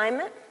arch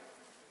alignment.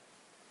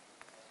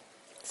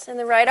 Send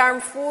the right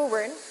arm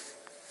forward.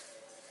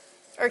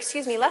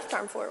 Left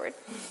arm forward.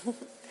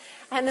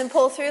 And then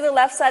pull through the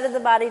left side of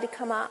the body to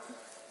come up.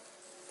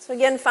 So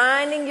again,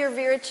 finding your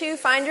Vira 2,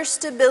 find your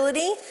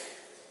stability.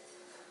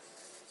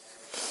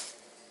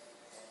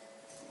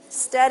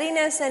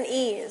 Steadiness and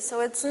ease.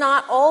 So it's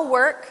not all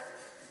work.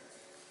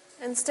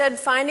 Instead,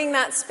 finding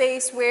that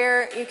space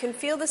where you can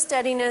feel the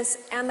steadiness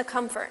and the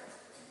comfort.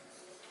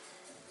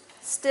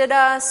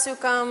 Sthita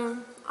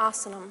Sukham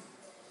Asanam.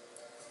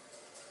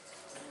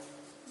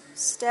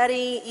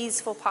 Steady,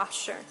 easeful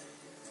posture.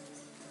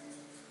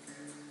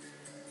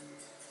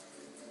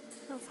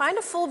 Now find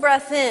a full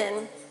breath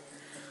in.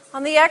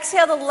 On the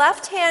exhale, the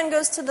left hand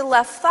goes to the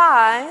left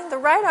thigh. The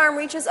right arm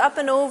reaches up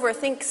and over.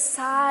 Think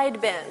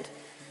side bend.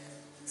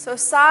 So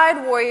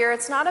side warrior,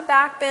 it's not a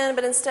back bend,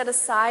 but instead a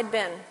side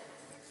bend.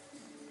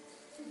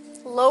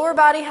 Lower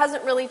body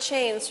hasn't really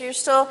changed, so you're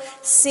still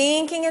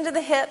sinking into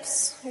the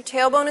hips. Your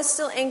tailbone is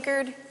still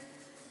anchored.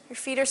 Your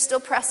feet are still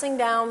pressing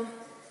down.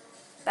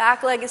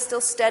 Back leg is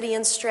still steady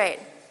and straight.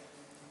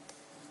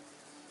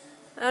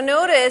 Now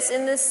notice,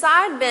 in this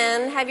side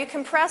bend, have you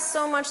compressed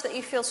so much that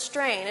you feel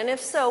strain? And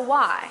if so,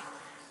 why?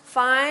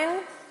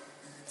 Find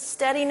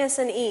steadiness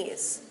and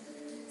ease.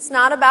 It's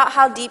not about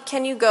how deep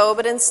can you go,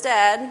 but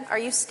instead, are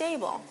you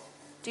stable?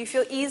 Do you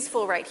feel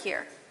easeful right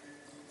here?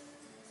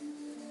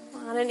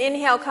 On an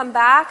inhale, come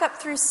back up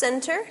through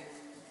center.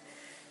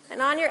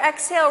 And on your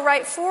exhale,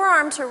 right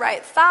forearm to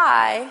right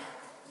thigh,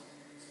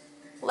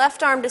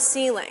 left arm to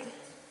ceiling.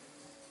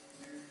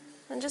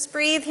 And just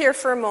breathe here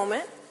for a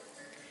moment.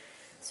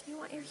 So you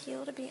want your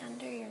heel to be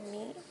under your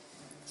knee.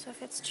 So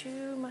if it's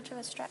too much of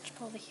a stretch,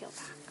 pull the heel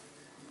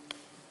back.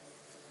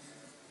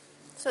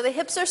 So the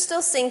hips are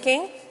still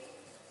sinking.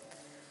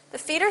 The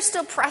feet are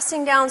still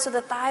pressing down so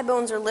the thigh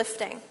bones are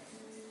lifting.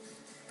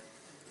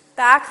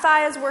 Back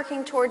thigh is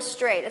working towards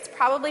straight. It's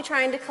probably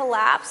trying to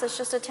collapse. It's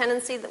just a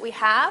tendency that we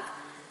have.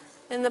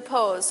 in the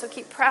pose. So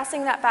keep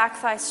pressing that back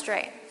thigh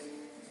straight.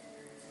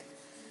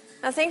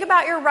 Now think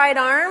about your right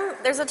arm.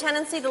 There's a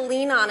tendency to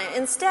lean on it.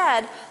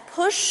 Instead,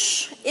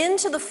 push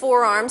into the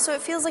forearm so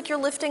it feels like you're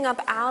lifting up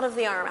out of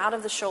the arm, out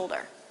of the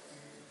shoulder.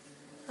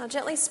 Now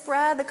gently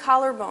spread the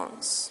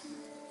collarbones.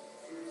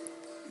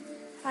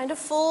 Find a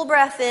full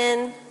breath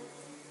in.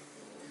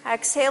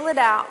 Exhale it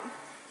out.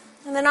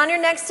 And then on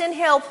your next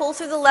inhale, pull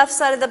through the left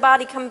side of the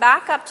body. Come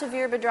back up to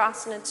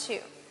Virabhadrasana 2.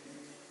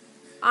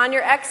 On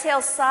your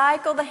exhale,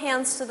 cycle the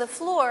hands to the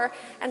floor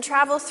and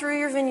travel through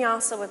your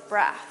vinyasa with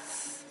breath.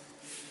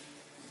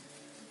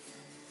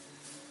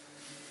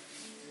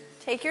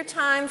 Take your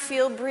time,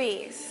 feel,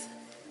 breathe.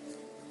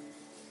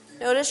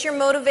 Notice your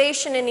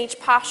motivation in each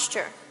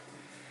posture.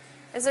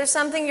 Is there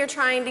something you're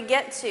trying to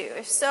get to?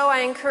 If so, I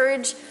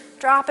encourage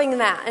dropping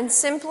that and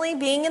simply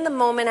being in the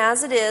moment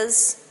as it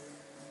is,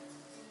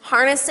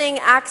 harnessing,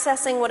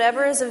 accessing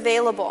whatever is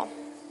available.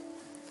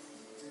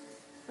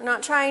 We're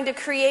not trying to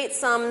create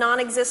some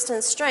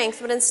non-existent strength,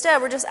 but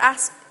instead we're just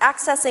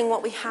accessing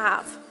what we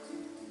have.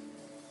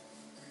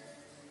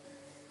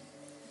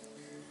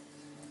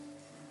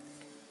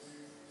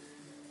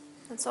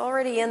 It's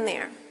already in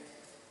there.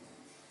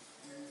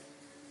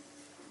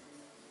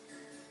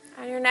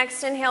 On your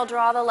next inhale,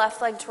 draw the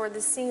left leg toward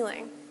the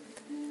ceiling.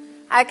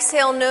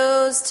 Exhale,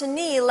 nose to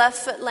knee, left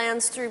foot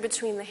lands through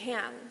between the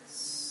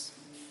hands.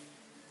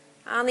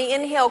 On the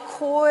inhale,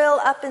 coil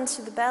up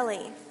into the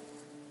belly.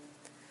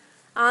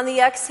 On the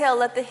exhale,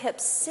 let the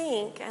hips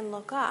sink and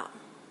look up.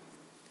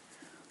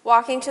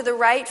 Walking to the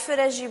right foot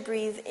as you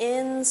breathe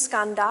in,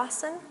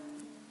 Skandasana.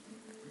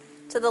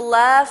 To the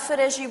left foot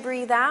as you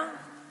breathe out.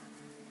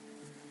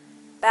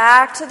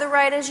 Back to the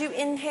right as you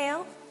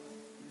inhale.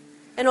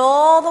 And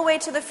all the way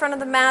to the front of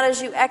the mat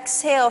as you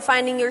exhale,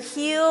 finding your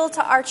heel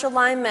to arch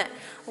alignment.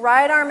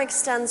 Right arm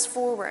extends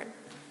forward.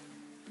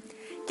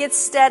 Get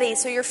steady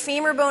so your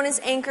femur bone is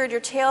anchored,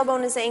 your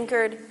tailbone is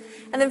anchored.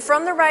 And then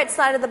from the right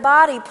side of the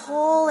body,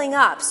 pulling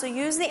up. So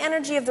use the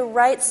energy of the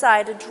right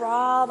side to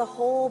draw the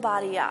whole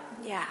body up.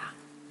 Yeah.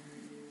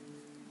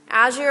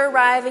 As you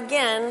arrive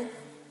again,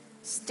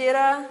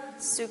 Sthira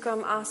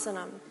Sukham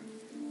Asanam.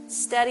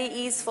 Steady,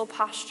 easeful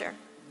posture.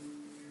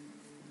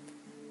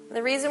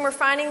 The reason we're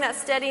finding that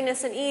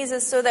steadiness and ease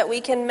is so that we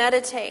can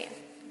meditate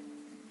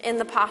in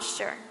the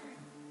posture.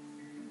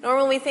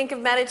 Normally we think of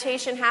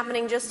meditation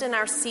happening just in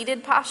our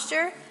seated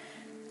posture,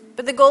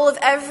 but the goal of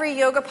every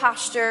yoga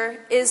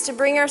posture is to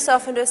bring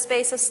ourselves into a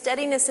space of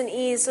steadiness and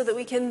ease so that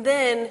we can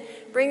then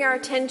bring our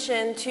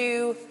attention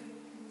to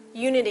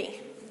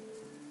unity,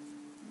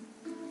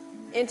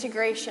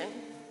 integration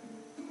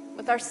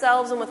with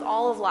ourselves and with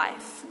all of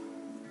life.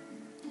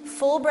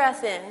 Full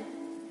breath in.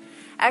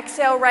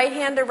 Exhale, right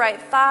hand to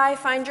right thigh.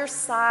 Find your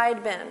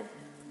side bend.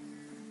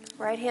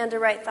 Right hand to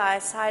right thigh,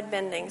 side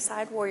bending,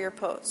 side warrior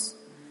pose.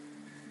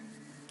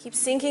 Keep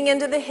sinking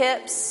into the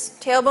hips.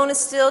 Tailbone is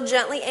still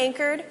gently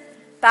anchored.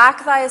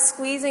 Back thigh is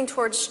squeezing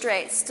towards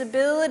straight.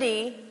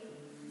 Stability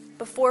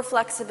before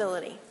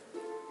flexibility.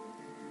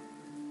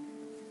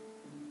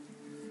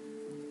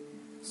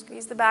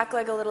 Squeeze the back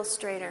leg a little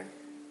straighter.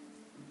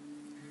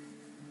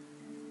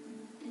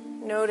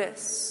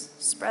 Notice.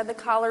 Spread the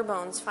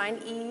collarbones.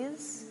 Find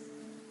ease.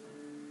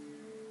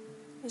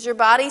 Is your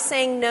body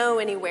saying no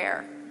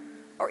anywhere?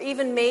 Or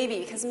even maybe,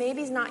 because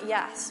maybe's not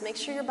yes. Make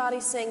sure your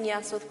body's saying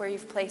yes with where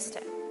you've placed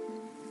it.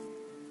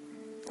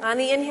 On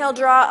the inhale,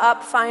 draw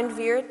up, find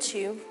Vira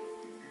 2.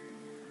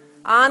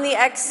 On the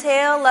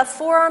exhale, left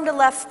forearm to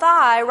left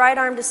thigh, right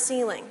arm to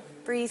ceiling.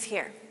 Breathe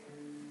here.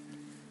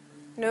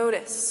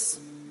 Notice.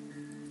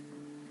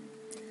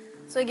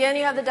 So again,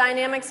 you have the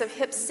dynamics of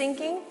hips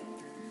sinking,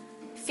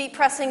 feet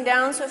pressing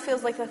down so it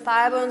feels like the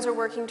thigh bones are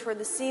working toward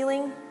the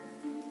ceiling.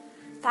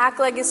 Back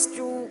leg is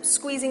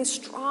squeezing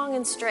strong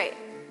and straight.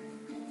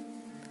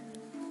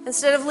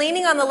 Instead of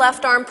leaning on the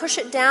left arm, push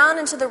it down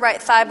into the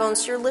right thigh bone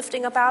so you're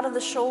lifting up out of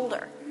the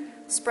shoulder.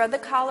 Spread the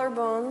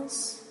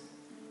collarbones.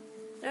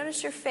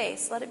 Notice your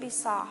face. Let it be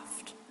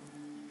soft,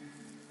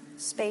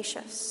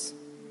 spacious.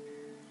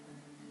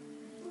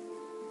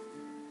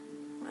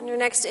 On your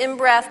next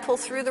in-breath, pull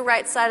through the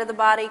right side of the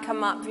body,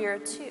 come up, Vira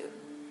 2.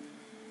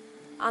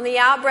 On the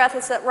out-breath,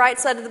 it's that right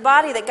side of the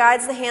body that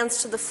guides the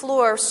hands to the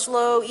floor.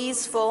 Slow,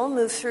 easeful,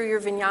 move through your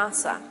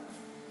vinyasa.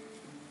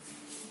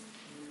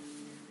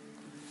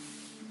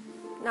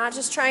 Not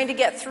just trying to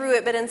get through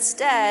it, but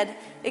instead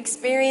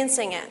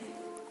experiencing it.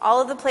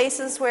 All of the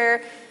places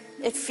where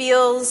it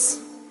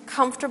feels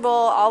comfortable,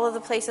 all of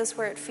the places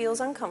where it feels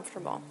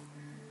uncomfortable.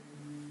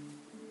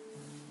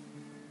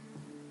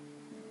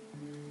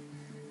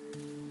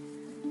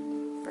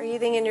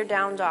 Breathing in your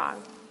down dog.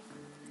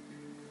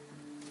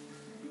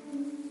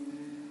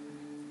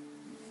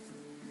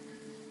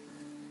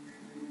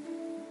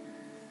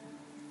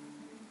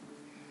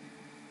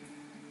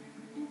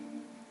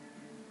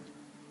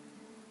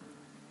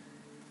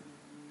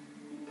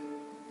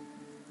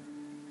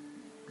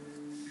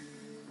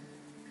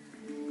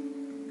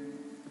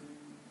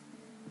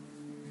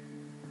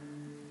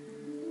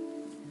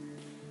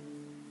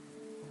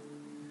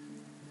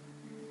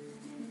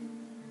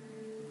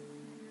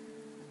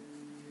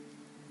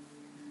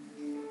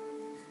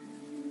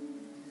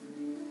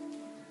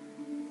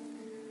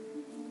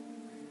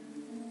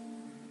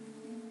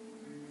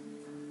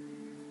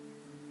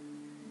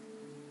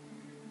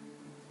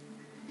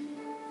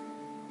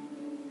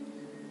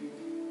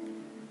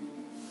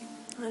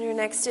 On your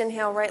next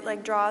inhale, right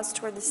leg draws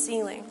toward the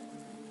ceiling.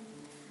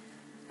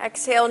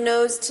 Exhale,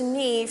 nose to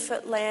knee,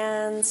 foot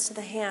lands to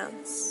the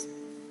hands.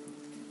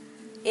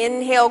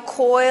 Inhale,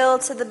 coil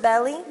to the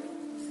belly.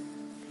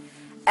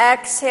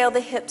 Exhale, the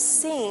hips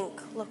sink,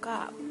 look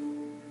up.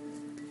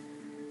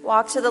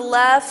 Walk to the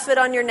left foot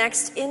on your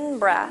next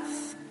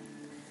in-breath,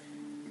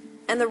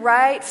 and the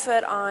right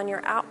foot on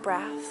your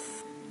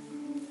out-breath.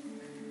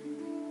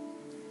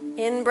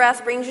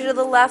 In-breath brings you to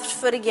the left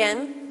foot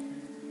again,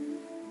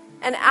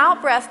 and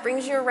out-breath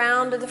brings you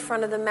around to the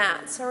front of the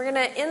mat. So we're going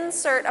to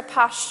insert a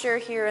posture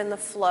here in the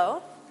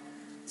flow.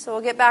 So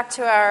we'll get back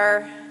to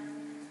our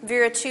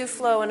Virya-2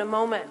 flow in a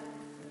moment.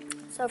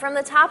 So from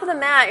the top of the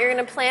mat, you're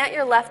going to plant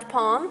your left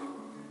palm.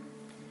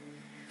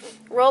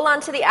 Roll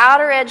onto the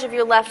outer edge of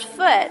your left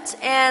foot,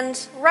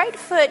 and right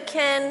foot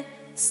can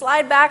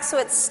slide back so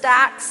it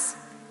stacks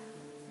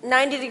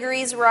 90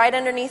 degrees right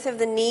underneath of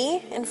the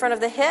knee in front of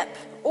the hip,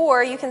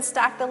 or you can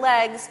stack the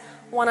legs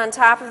one on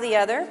top of the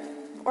other,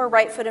 or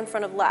right foot in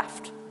front of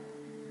left.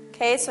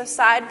 Okay, so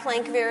side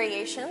plank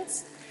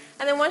variations.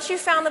 And then once you've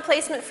found the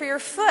placement for your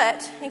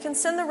foot, you can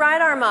send the right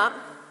arm up,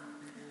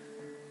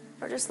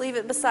 or just leave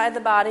it beside the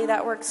body,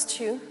 that works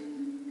too.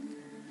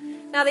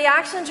 Now the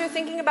actions, you're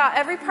thinking about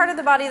every part of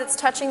the body that's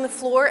touching the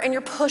floor, and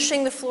you're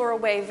pushing the floor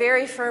away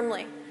very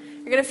firmly.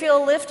 You're going to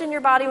feel a lift in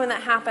your body when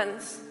that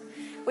happens.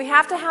 We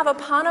have to have a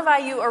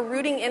Panavayu, or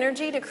rooting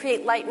energy, to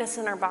create lightness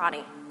in our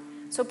body.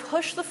 So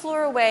push the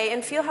floor away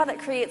and feel how that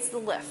creates the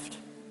lift.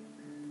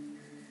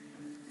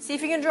 See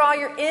if you can draw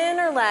your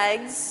inner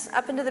legs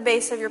up into the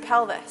base of your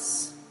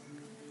pelvis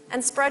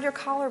and spread your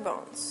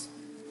collarbones.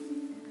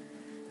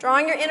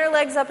 Drawing your inner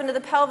legs up into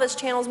the pelvis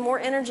channels more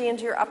energy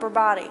into your upper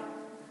body.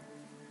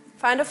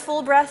 Find a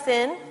full breath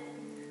in.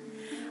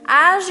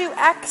 As you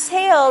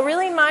exhale,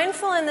 really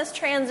mindful in this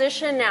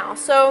transition now.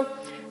 So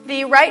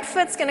the right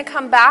foot's going to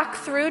come back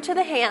through to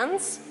the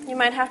hands. You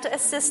might have to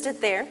assist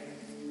it there.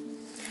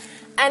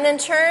 And then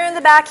turn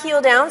the back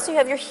heel down so you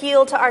have your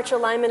heel to arch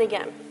alignment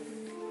again.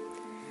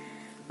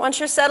 Once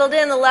you're settled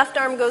in, the left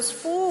arm goes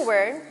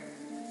forward.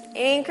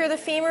 Anchor the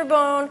femur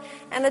bone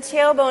and the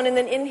tailbone, and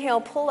then inhale,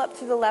 pull up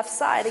through the left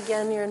side.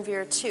 Again, you're in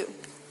Virya-2.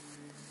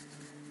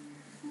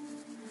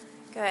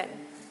 Good.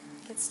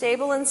 Get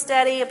stable and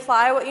steady.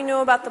 Apply what you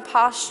know about the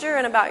posture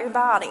and about your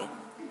body.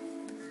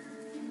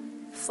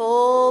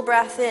 Full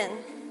breath in.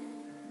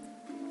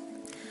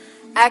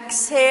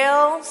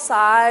 Exhale,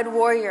 side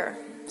warrior.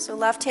 So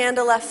left hand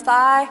to left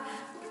thigh,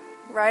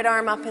 right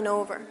arm up and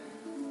over.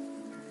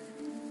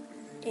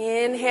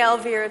 Inhale,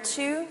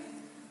 Virya-2.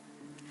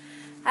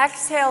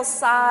 Exhale,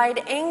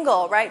 side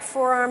angle. Right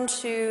forearm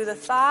to the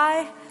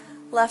thigh,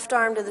 left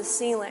arm to the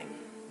ceiling.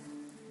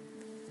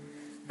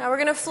 Now we're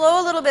going to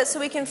flow a little bit so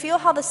we can feel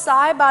how the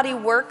side body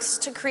works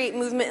to create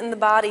movement in the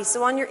body.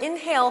 So on your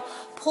inhale,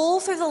 pull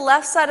through the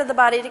left side of the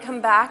body to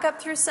come back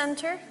up through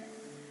center.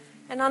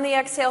 And on the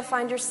exhale,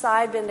 find your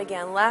side bend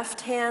again.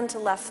 Left hand to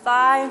left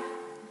thigh.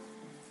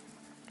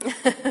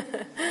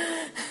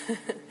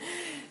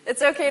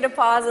 It's okay to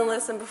pause and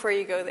listen before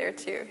you go there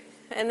too.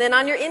 And then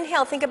on your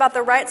inhale, think about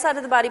the right side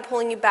of the body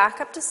pulling you back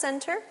up to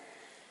center.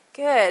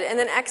 Good. And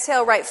then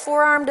exhale, right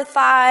forearm to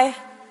thigh,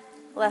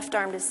 left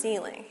arm to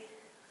ceiling.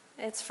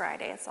 It's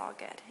Friday, it's all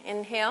good.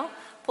 Inhale,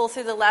 pull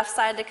through the left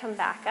side to come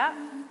back up.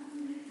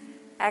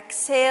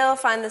 Exhale,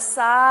 find the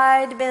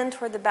side bend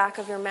toward the back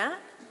of your mat.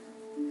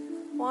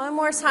 One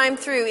more time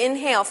through.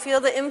 Inhale, feel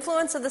the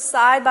influence of the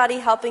side body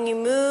helping you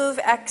move.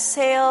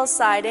 Exhale,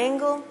 side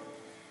angle.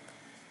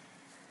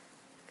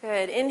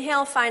 Good.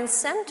 Inhale, find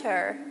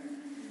center.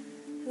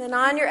 And then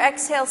on your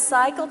exhale,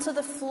 cycle to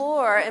the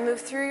floor and move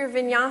through your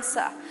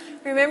vinyasa.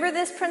 Remember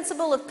this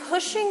principle of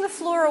pushing the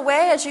floor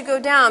away as you go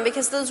down,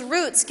 because those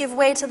roots give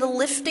way to the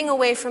lifting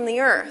away from the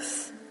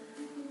earth.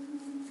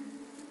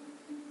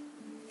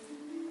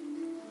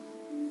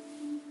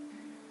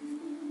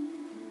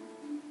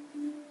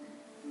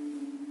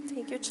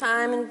 Take your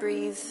time and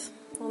breathe.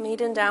 We'll meet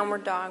in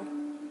downward dog.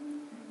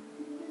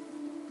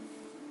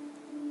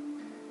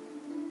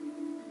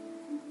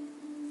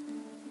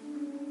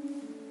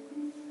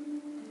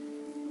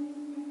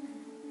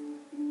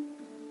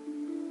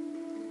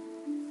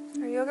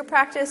 Yoga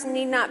practice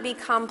need not be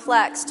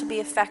complex to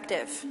be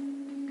effective.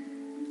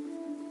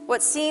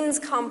 What seems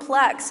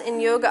complex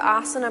in yoga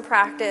asana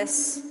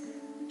practice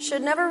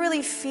should never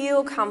really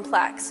feel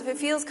complex. If it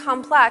feels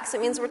complex,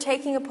 it means we're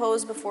taking a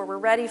pose before we're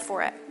ready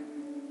for it.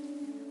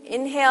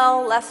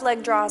 Inhale, left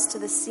leg draws to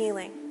the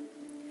ceiling.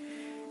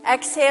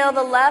 Exhale,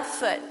 the left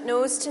foot,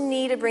 nose to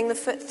knee to bring the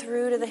foot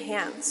through to the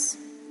hands.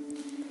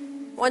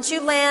 Once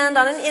you land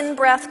on an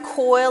in-breath,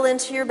 coil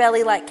into your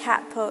belly like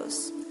cat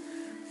pose.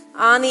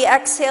 On the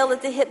exhale,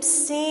 let the hips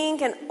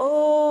sink and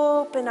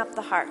open up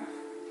the heart.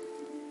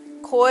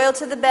 Coil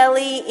to the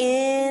belly,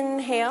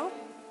 inhale.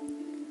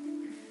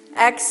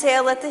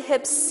 Exhale, let the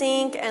hips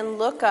sink and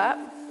look up.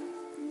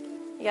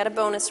 You got a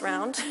bonus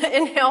round.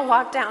 Inhale,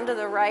 walk down to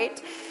the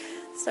right.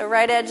 So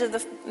right edge of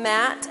the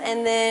mat,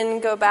 and then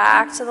go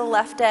back to the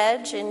left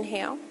edge.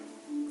 Inhale.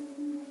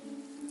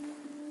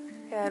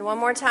 Good. One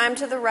more time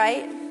to the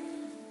right.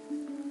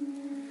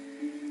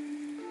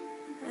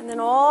 then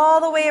all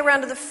the way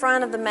around to the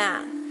front of the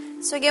mat.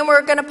 So again,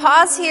 we're going to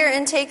pause here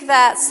and take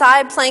that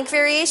side plank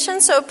variation.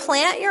 So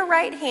plant your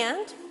right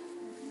hand.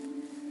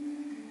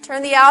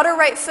 Turn the outer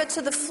right foot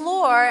to the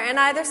floor and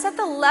either set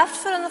the left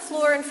foot on the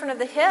floor in front of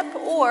the hip,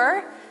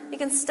 or you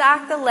can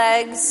stack the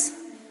legs.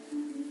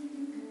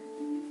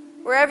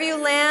 Wherever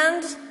you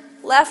land,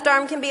 left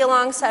arm can be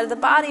alongside of the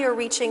body or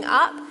reaching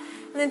up.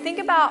 And then think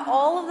about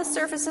all of the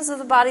surfaces of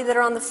the body that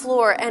are on the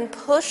floor and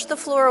push the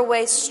floor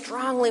away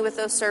strongly with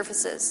those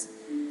surfaces.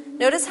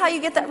 Notice how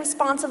you get that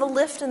response of a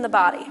lift in the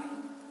body.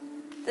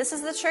 This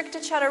is the trick to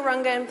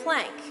chaturanga and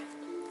plank.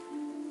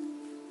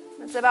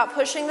 It's about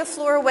pushing the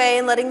floor away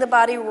and letting the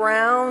body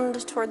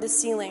round toward the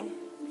ceiling.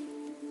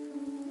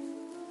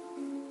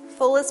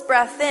 Fullest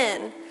breath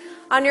in.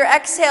 On your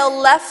exhale,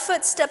 left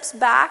foot steps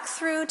back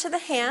through to the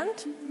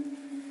hand.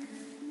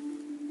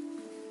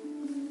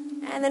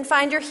 And then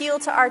find your heel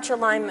to arch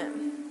alignment.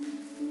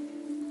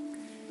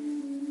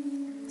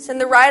 Send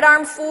the right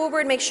arm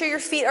forward. Make sure your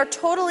feet are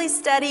totally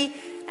steady.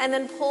 And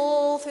then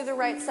pull through the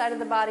right side of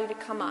the body to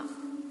come up.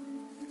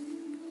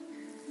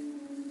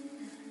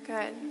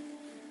 Good.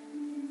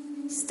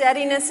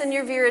 Steadiness in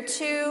your Vira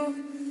 2.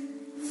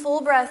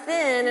 Full breath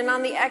in. And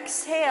on the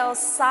exhale,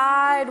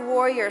 side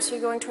warrior. So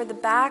you're going toward the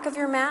back of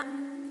your mat.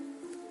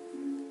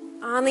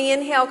 On the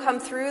inhale, come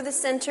through the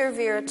center,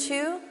 Vira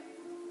 2.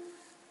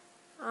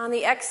 On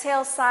the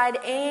exhale, side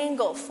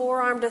angle,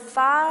 forearm to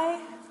thigh,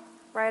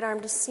 right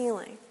arm to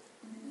ceiling.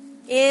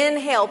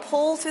 Inhale,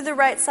 pull through the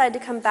right side to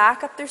come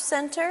back up through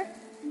center.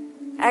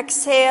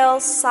 Exhale,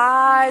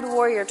 side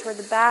warrior toward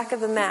the back of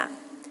the mat.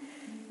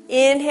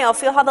 Inhale,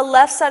 feel how the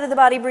left side of the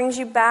body brings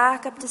you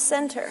back up to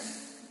center.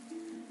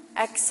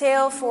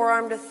 Exhale,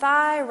 forearm to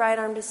thigh, right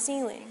arm to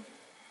ceiling.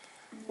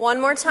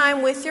 One more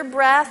time with your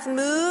breath,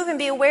 move and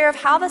be aware of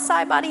how the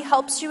side body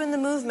helps you in the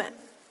movement.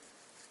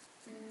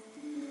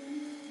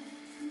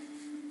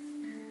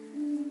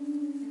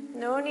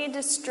 No need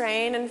to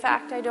strain. In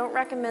fact, I don't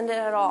recommend it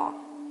at all.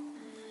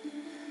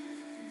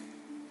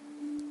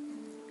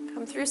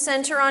 Come through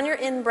center on your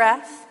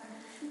in-breath.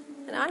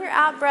 And on your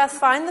out-breath,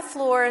 find the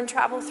floor and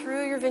travel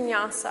through your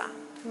vinyasa.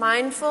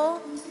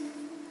 Mindful,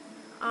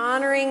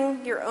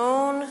 honoring your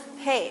own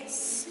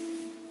pace.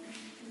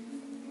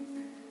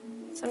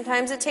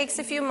 Sometimes it takes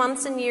a few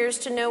months and years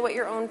to know what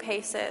your own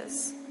pace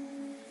is.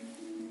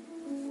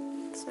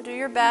 So do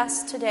your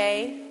best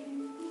today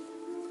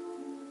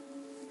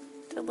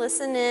to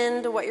listen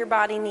in to what your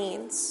body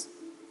needs.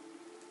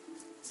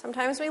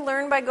 Sometimes we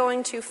learn by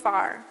going too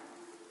far.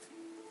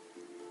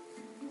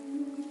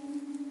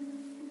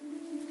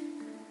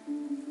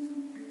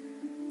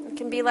 It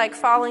can be like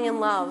falling in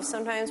love.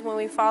 Sometimes when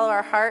we follow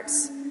our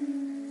hearts,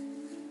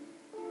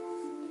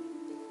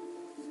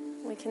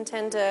 we can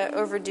tend to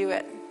overdo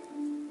it.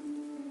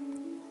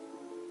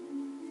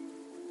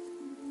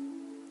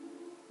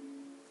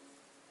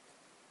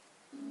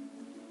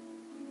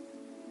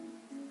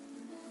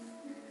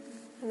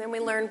 And then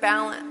we learn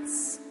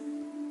balance.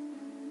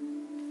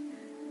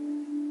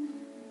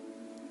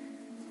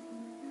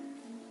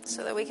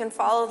 So that we can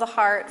follow the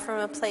heart from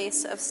a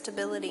place of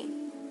stability.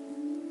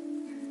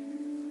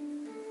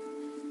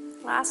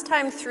 Last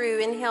time through,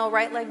 inhale,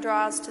 right leg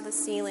draws to the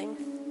ceiling.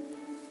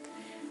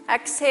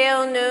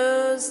 Exhale,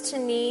 nose to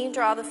knee,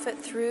 draw the foot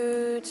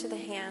through to the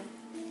hand.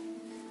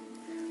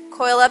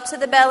 Coil up to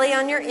the belly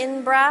on your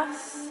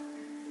in-breath.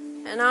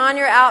 And on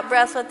your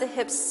out-breath, let the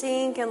hips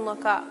sink and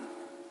look up.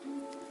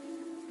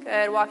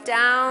 Good. Walk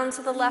down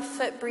to the left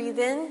foot, breathe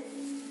in.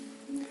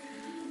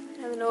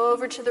 And then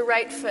over to the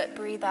right foot,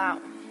 breathe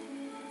out.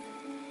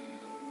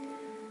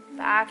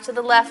 Back to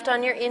the left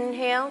on your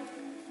inhale.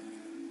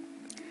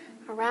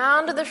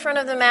 Around to the front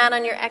of the mat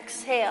on your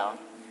exhale.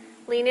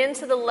 Lean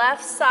into the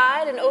left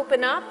side and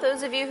open up.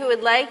 Those of you who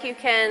would like, you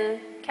can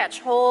catch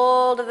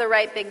hold of the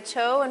right big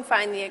toe and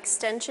find the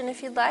extension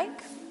if you'd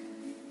like.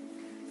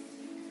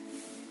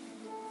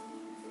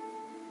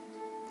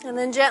 And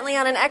then gently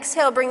on an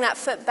exhale, bring that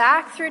foot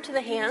back through to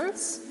the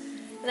hands.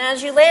 And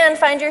as you land,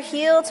 find your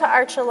heel to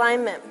arch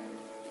alignment.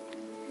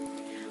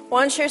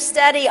 Once you're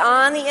steady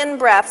on the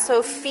in-breath,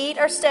 so feet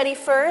are steady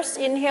first.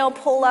 Inhale,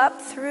 pull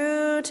up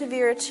through to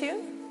Vira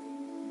 2.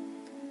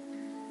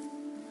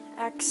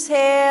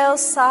 Exhale,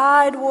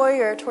 side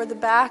warrior toward the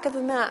back of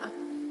the mat.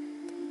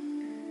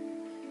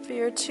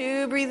 Vira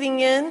 2, breathing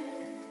in.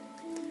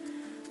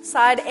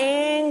 Side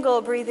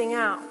angle, breathing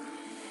out.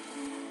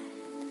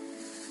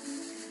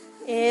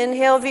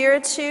 Inhale, Vira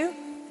 2.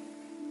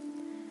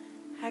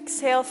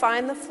 Exhale,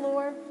 find the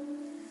floor.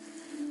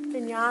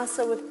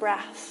 Vinyasa with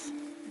breath.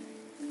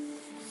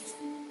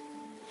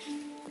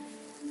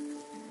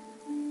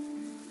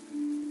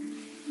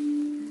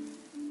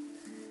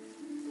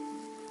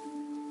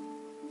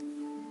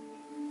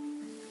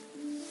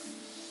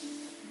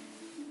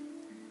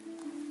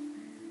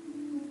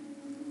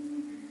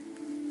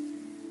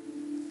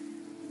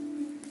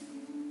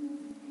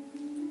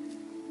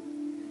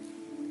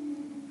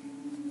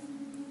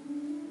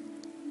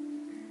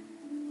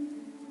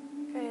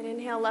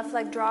 Inhale, left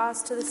leg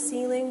draws to the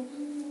ceiling.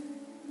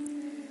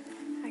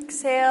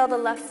 Exhale, the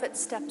left foot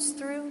steps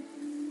through.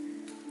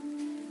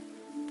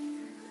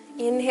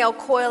 Inhale,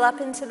 coil up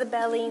into the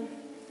belly.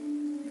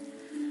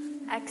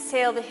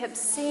 Exhale, the hips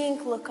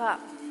sink, look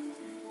up.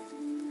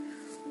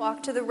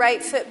 Walk to the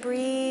right foot,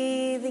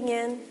 breathing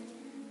in.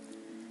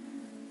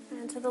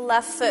 And to the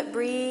left foot,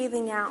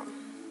 breathing out.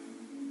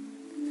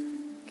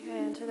 Good,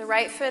 and to the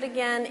right foot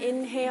again,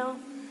 inhale.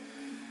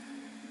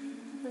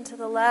 And to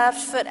the left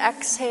foot,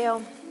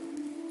 exhale.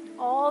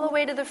 All the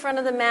way to the front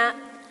of the mat.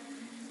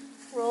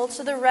 Roll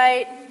to the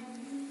right.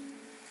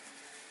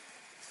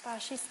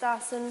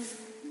 Vashisthasana.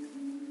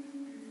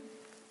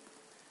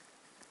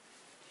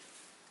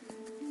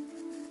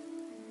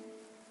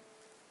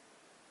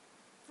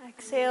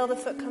 Exhale, the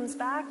foot comes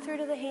back through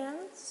to the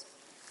hands.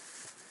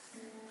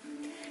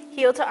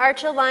 Heel to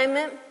arch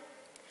alignment.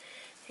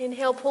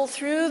 Inhale, pull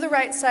through the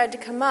right side to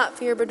come up,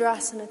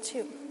 Virabhadrasana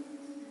 2.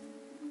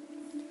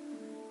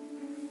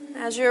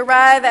 As you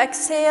arrive,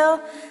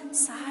 exhale,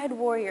 side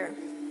warrior.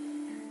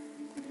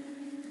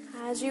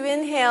 As you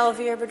inhale,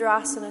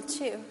 Virabhadrasana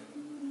 2.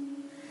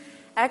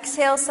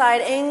 Exhale,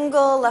 side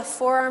angle, left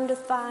forearm to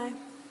thigh.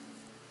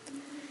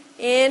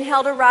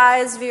 Inhale to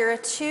rise, Vira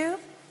 2.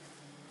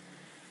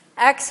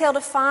 Exhale to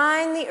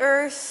find the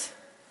earth,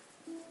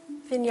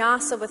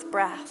 vinyasa with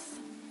breath.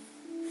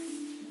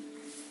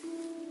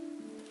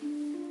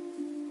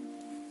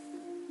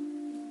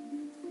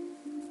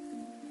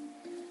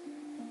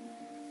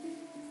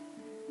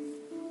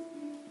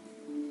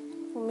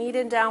 We'll meet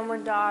in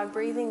downward dog,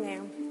 breathing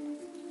there.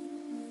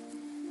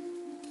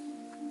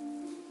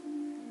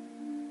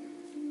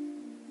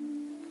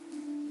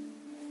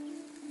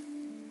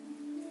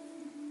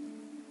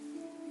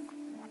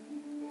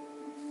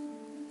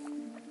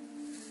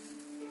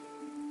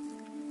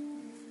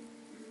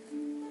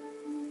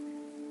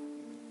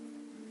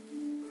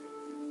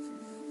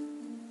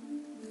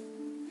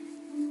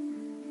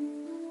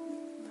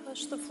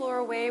 Push the floor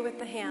away with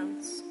the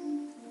hands.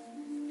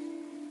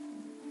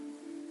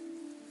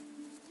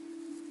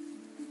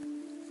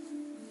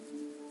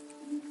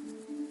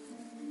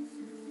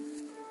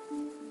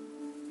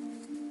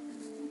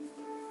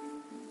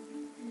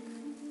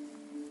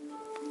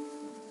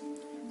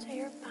 So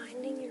you're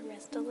binding your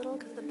wrist a little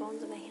because the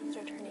bones of the hands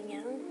are turning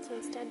in. So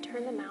instead,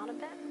 turn them out a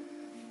bit.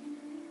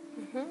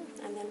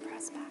 And then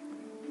press back.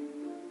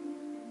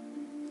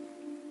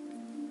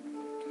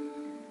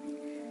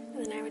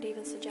 And then I would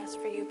even suggest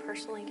for you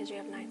personally, because you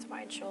have nice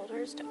wide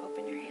shoulders, to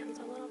open your hands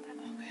a little bit.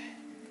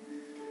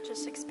 Okay.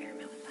 Just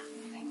experiment with that.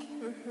 Thank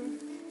you.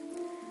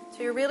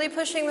 So you're really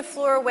pushing the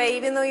floor away.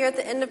 Even though you're at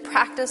the end of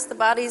practice, the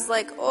body's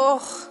like,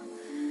 oh.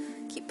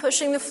 Keep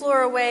pushing the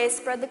floor away.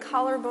 Spread the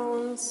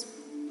collarbones.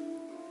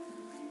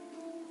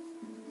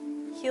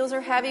 Heels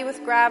are heavy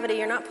with gravity.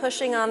 You're not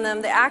pushing on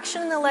them. The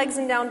action in the legs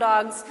in down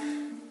dogs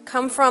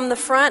come from the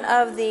front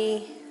of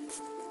the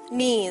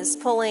knees,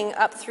 pulling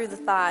up through the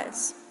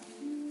thighs.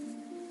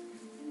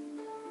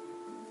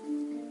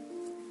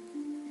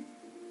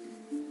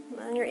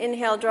 On your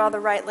inhale, draw the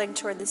right leg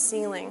toward the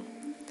ceiling.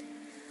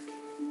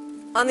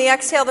 On the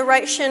exhale, the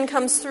right shin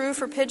comes through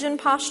for pigeon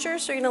posture.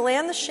 So you're going to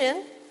land the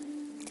shin.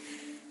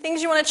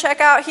 Things you want to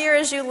check out here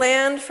as you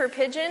land for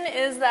pigeon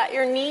is that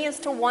your knee is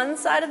to one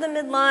side of the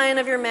midline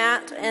of your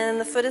mat and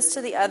the foot is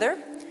to the other.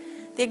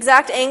 The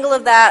exact angle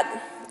of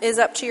that is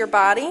up to your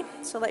body,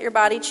 so let your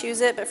body choose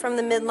it. But from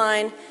the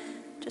midline,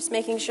 just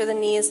making sure the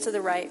knee is to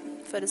the right,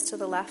 foot is to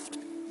the left.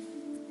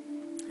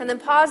 And then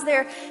pause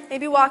there.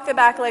 Maybe walk the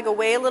back leg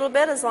away a little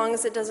bit as long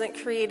as it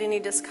doesn't create any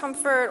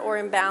discomfort or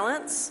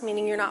imbalance,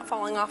 meaning you're not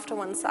falling off to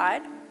one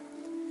side.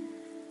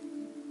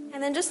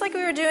 And then just like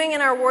we were doing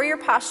in our warrior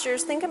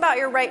postures, think about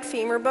your right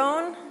femur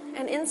bone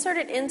and insert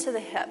it into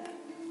the hip.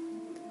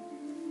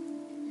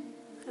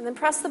 And then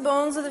press the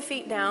bones of the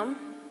feet down.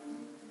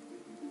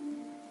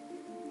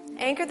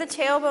 Anchor the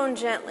tailbone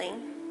gently.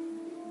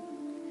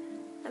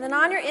 And then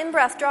on your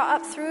in-breath, draw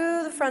up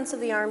through the fronts of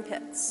the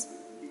armpits.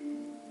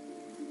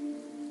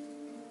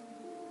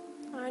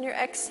 On your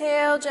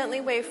exhale,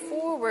 gently wave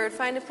forward.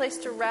 Find a place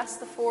to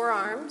rest the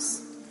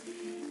forearms.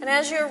 And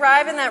as you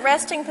arrive in that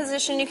resting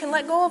position, you can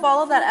let go of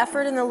all of that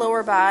effort in the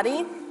lower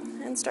body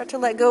and start to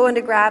let go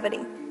into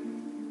gravity.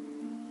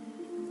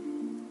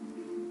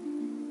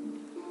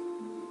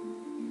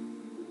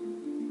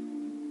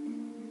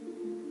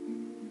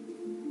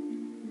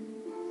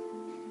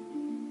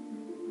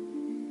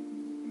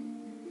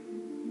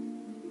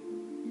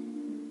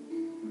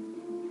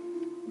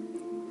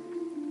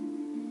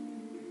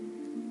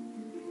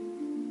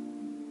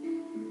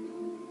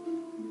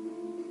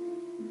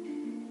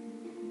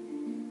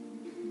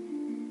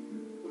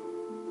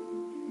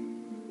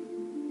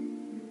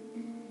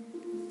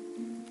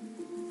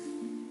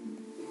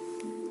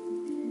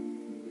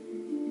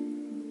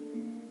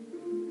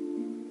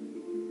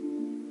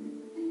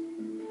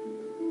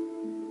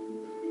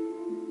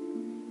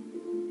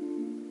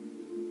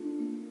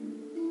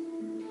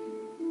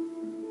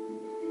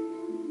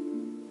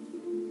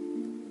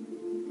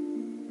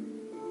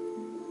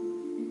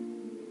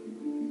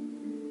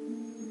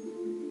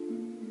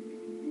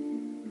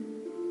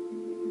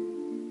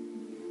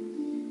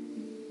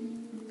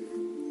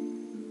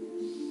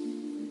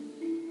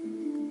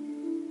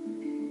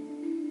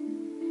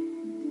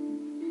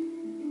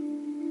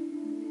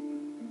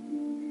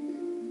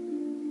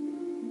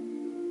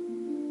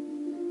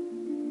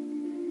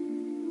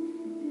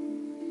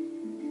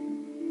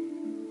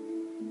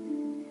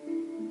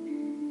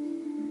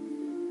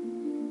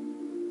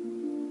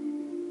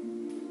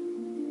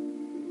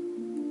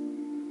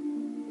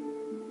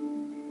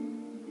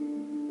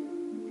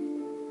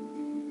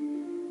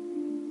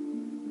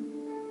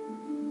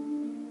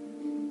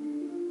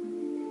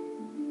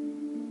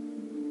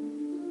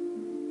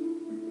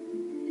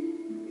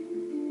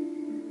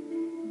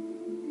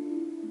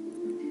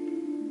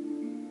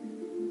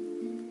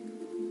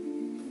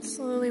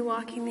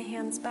 walking the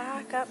hands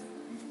back up.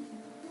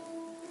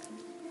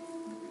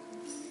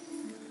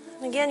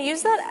 And again,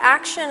 use that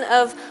action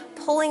of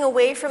pulling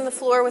away from the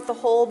floor with the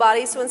whole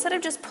body. So instead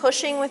of just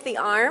pushing with the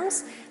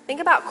arms, think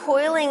about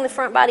coiling the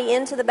front body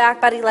into the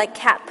back body like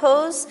cat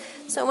pose.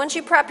 So once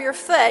you prep your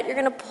foot, you're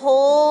going to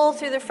pull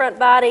through the front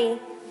body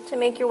to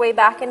make your way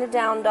back into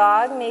down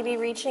dog, maybe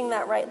reaching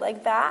that right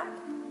leg back.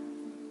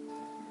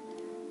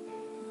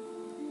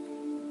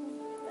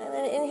 And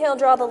then inhale,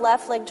 draw the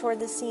left leg toward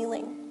the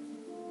ceiling.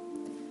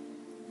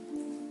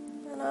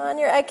 And on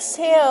your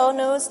exhale,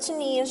 nose to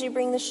knee as you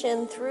bring the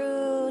shin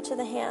through to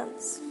the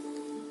hands.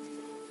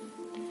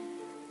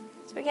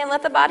 So again,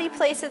 let the body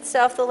place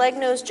itself. The leg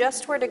knows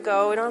just where to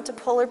go. We don't have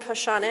to pull or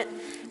push on it.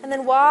 And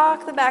then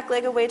walk the back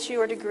leg away to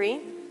your degree.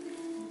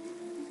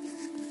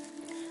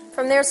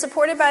 From there,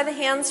 supported by the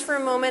hands for a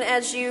moment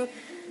as you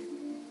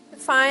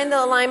find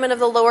the alignment of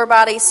the lower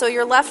body. So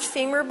your left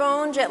femur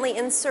bone gently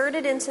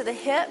inserted into the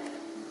hip.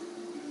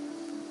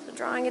 So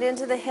drawing it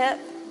into the hip.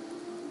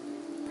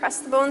 Press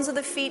the bones of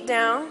the feet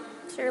down.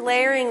 So you're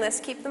layering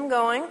this. Keep them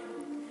going.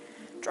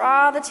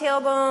 Draw the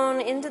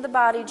tailbone into the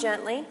body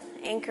gently.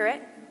 Anchor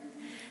it.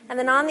 And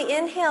then on the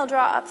inhale,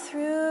 draw up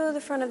through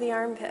the front of the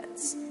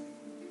armpits.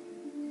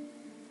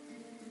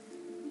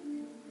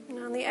 And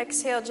on the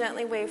exhale,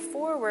 gently wave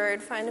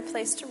forward. Find a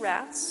place to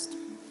rest.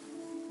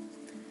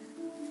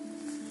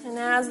 And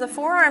as the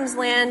forearms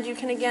land, you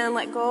can again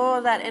let go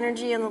of that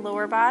energy in the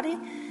lower body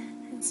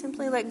and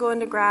simply let go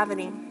into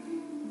gravity.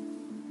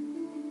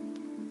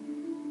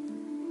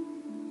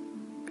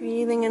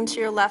 Breathing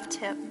into your left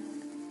hip.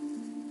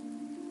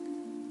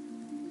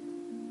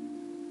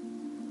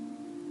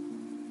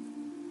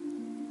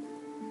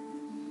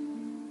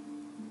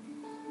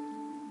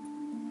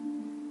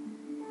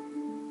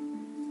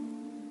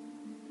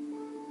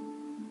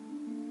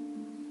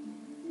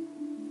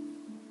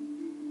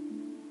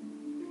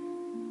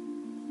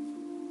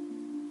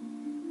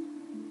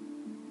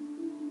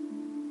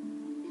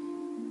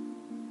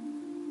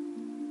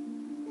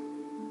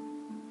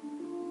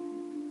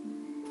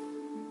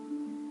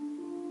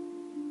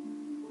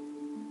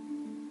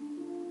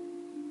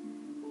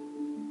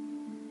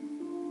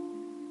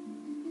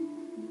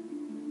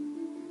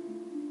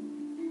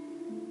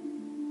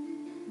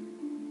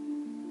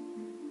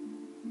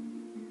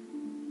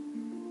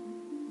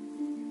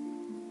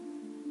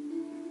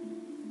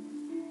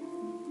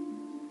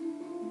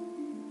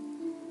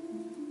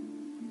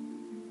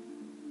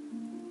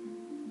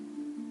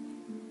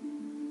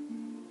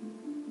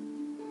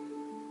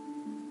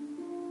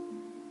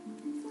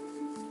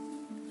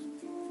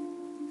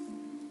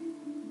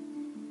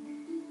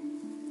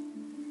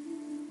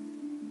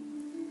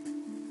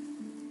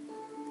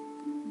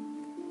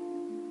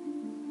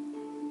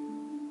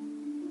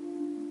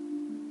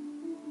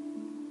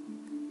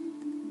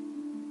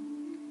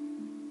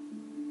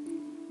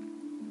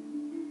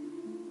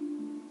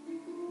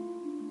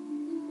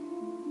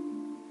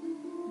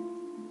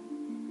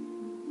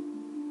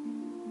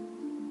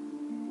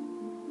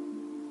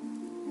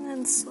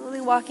 And slowly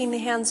walking the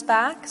hands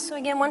back. So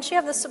again, once you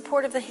have the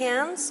support of the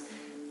hands,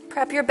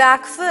 prep your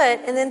back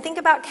foot and then think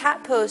about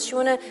cat pose. You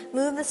want to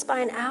move the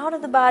spine out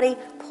of the body,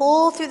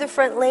 pull through the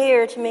front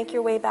layer to make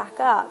your way back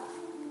up.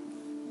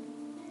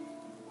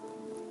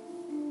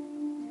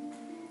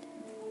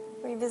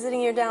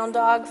 Revisiting your down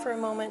dog for a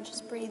moment,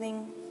 just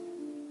breathing.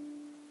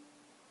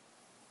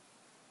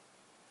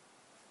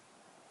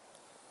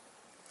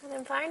 And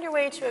then find your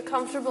way to a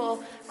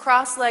comfortable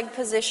cross-leg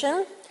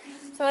position.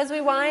 So as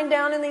we wind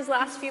down in these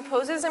last few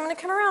poses, I'm going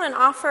to come around and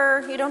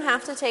offer, you don't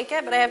have to take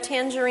it, but I have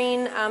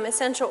Tangerine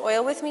essential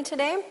oil with me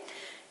today.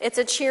 It's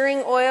a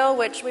cheering oil,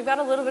 which we've got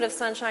a little bit of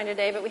sunshine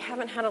today, but we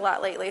haven't had a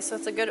lot lately, so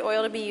it's a good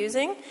oil to be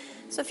using.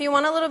 So if you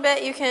want a little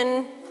bit, you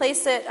can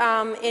place it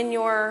in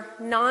your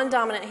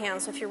non-dominant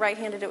hand. So if you're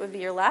right-handed, it would be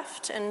your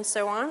left, and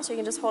so on. So you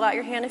can just hold out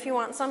your hand if you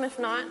want some. If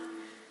not,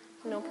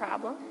 no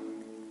problem.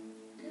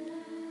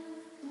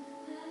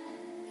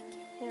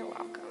 You're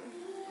welcome.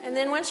 And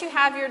then once you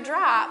have your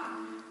drop,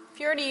 if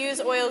you already use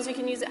oils, you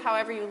can use it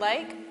however you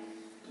like.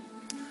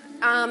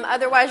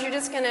 Otherwise, you're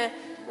just going to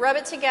rub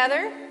it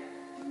together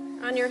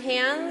on your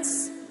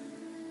hands.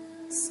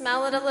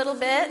 Smell it a little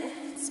bit.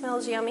 It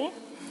smells yummy.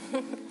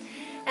 And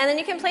then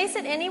you can place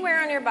it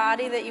anywhere on your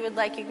body that you would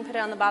like. You can put it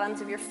on the bottoms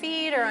of your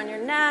feet or on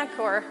your neck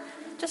or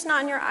just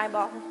not in your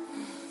eyeball.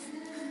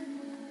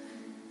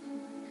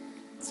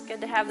 It's good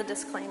to have the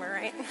disclaimer,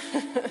 right?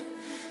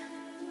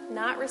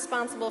 Not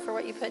responsible for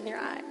what you put in your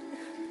eye.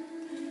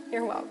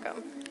 You're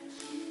welcome.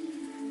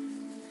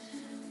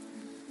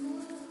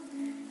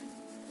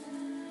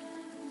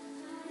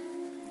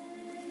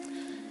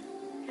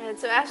 And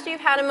so after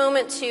you've had a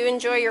moment to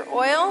enjoy your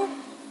oil,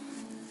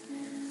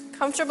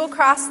 comfortable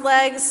crossed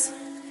legs,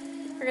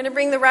 we're going to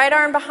bring the right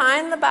arm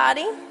behind the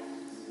body,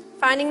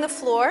 finding the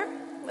floor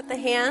with the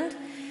hand.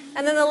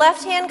 And then the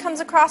left hand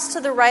comes across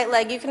to the right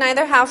leg. You can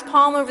either have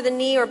palm over the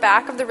knee or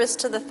back of the wrist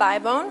to the thigh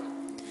bone.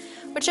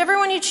 Whichever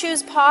one you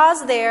choose,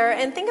 pause there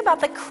and think about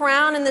the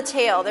crown and the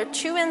tail. They're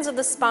two ends of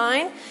the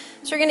spine.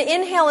 So you're going to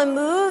inhale and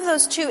move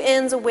those two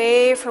ends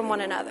away from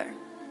one another.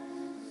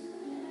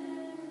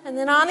 And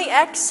then on the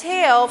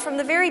exhale, from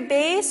the very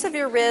base of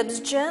your ribs,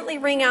 gently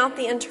wring out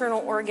the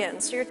internal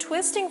organs. So you're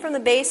twisting from the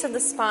base of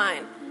the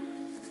spine.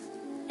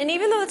 And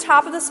even though the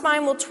top of the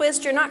spine will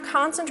twist, you're not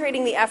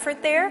concentrating the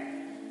effort there.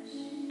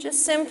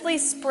 Just simply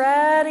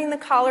spreading the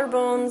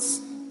collarbones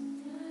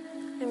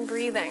and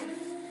breathing.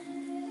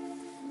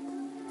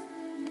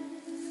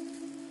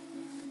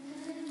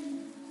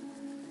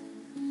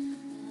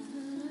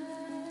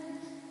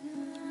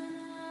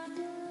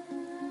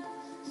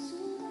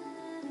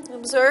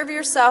 Observe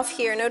yourself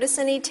here. Notice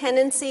any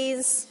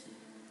tendencies,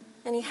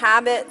 any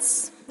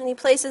habits, any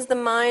places the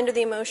mind or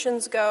the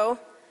emotions go.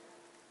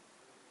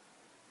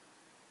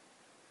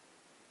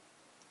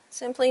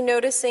 Simply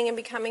noticing and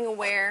becoming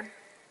aware.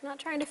 Not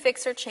trying to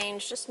fix or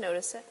change, just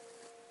notice it.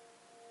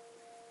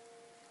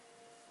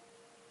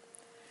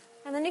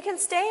 And then you can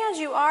stay as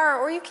you are,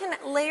 or you can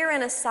layer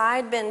in a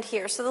side bend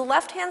here. So the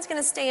left hand's going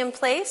to stay in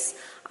place.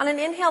 On an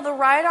inhale, the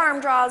right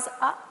arm draws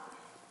up.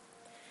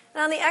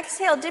 And on the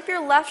exhale, dip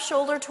your left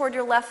shoulder toward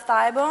your left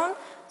thigh bone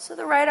so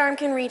the right arm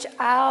can reach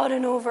out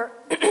and over,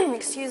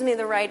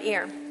 the right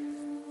ear.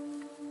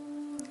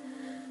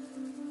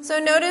 So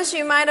notice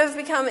you might have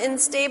become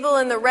unstable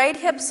in the right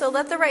hip, so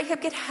let the right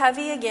hip get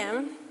heavy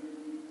again.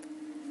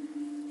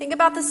 Think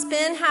about the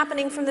spin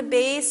happening from the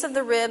base of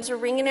the ribs or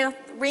wringing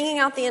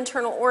out the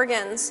internal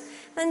organs.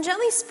 Then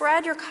gently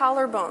spread your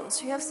collarbones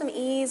so you have some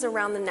ease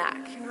around the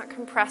neck. You're not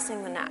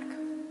compressing the neck.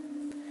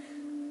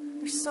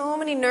 There's so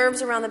many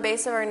nerves around the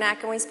base of our neck,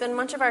 and we spend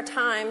much of our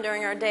time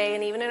during our day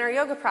and even in our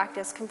yoga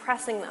practice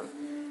compressing them.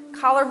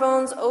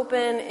 Collarbones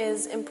open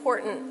is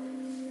important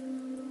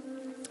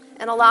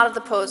in a lot of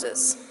the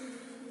poses.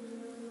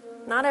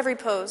 Not every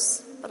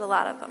pose, but a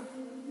lot of them.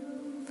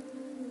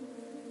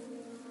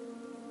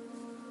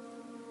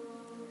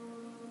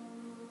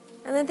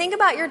 And then think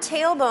about your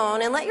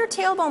tailbone and let your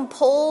tailbone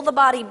pull the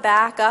body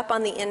back up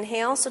on the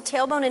inhale. So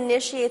tailbone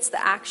initiates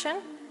the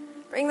action.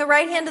 Bring the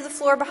right hand to the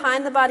floor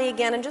behind the body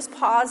again and just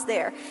pause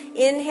there.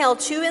 Inhale,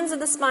 two ends of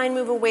the spine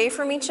move away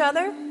from each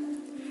other.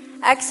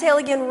 Exhale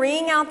again,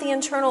 wring out the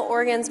internal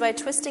organs by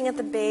twisting at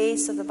the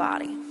base of the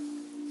body.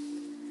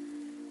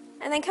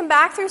 And then come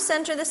back through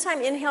center. This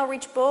time inhale,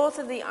 reach both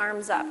of the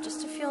arms up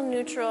just to feel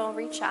neutral,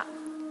 reach up.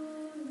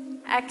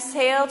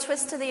 Exhale,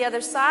 twist to the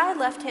other side.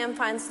 Left hand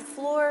finds the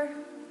floor.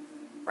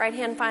 Right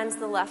hand finds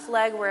the left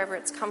leg wherever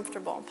it's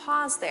comfortable.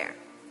 Pause there.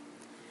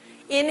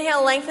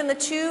 Inhale, lengthen the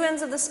two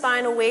ends of the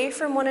spine away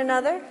from one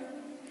another.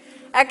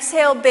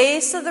 Exhale,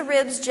 base of the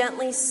ribs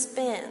gently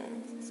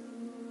spin.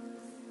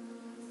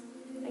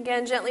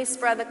 Again, gently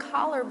spread the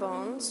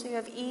collarbones so you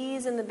have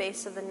ease in the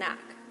base of the neck.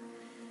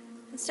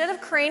 Instead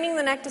of craning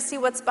the neck to see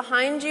what's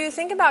behind you,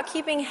 think about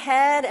keeping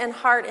head and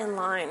heart in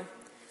line.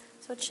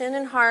 So chin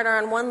and heart are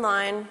on one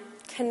line,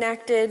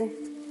 connected,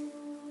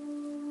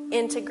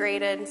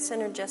 integrated,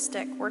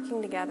 synergistic,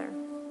 working together.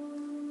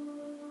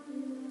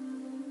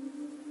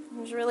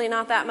 There's really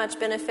not that much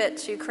benefit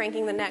to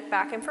cranking the neck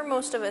back, and for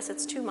most of us,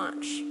 it's too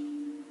much.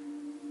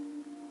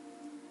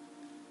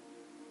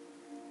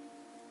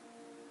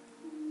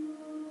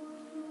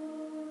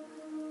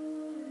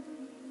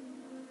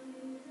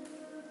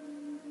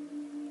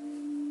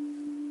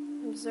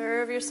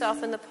 Observe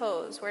yourself in the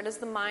pose. Where does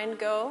the mind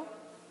go?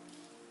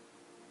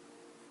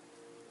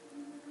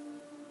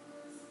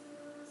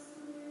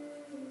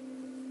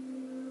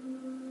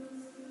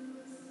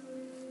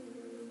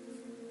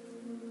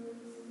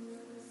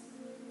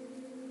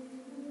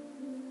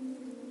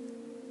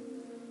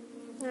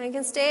 Now you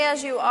can stay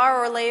as you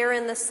are or layer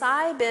in the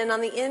side bend.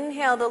 On the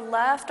inhale, the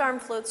left arm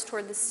floats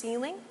toward the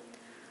ceiling.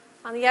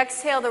 On the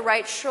exhale, the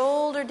right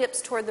shoulder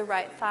dips toward the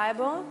right thigh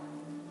bone.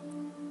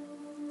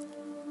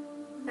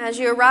 As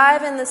you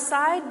arrive in the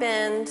side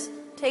bend,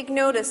 take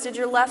notice. Did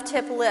your left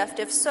hip lift?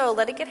 If so,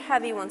 let it get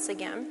heavy once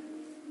again.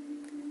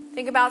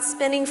 Think about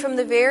spinning from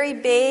the very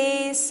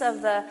base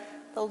of the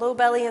low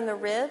belly and the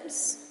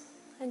ribs,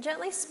 and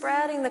gently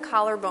spreading the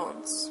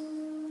collarbones.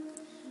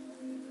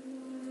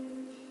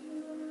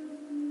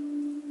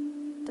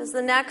 Does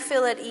the neck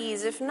feel at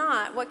ease? If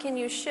not, what can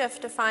you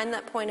shift to find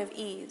that point of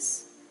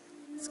ease?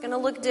 It's going to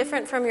look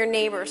different from your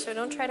neighbor, so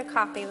don't try to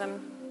copy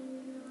them.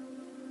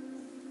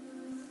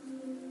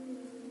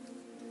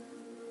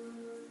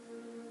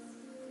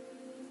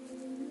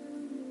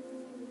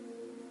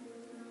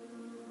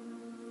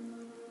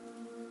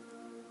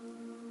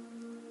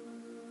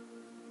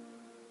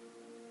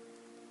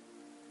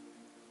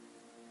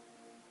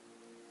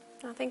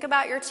 Now think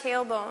about your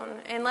tailbone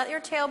and let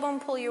your tailbone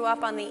pull you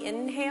up on the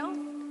inhale.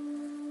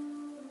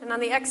 And on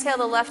the exhale,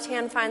 the left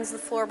hand finds the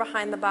floor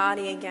behind the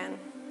body again.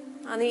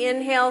 On the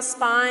inhale,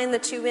 spine, the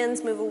two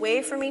ends move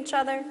away from each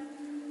other.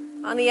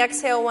 On the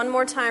exhale, one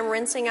more time,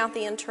 rinsing out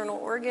the internal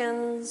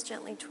organs,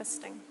 gently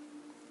twisting.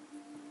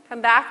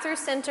 Come back through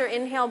center.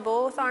 Inhale,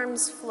 both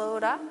arms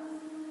float up.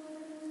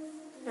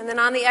 And then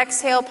on the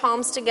exhale,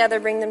 palms together,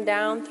 bring them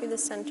down through the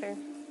center.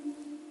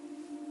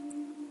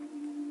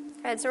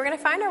 Good, so we're going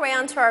to find our way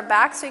onto our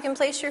back so you can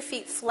place your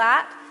feet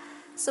flat.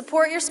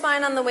 Support your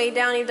spine on the way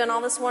down. You've done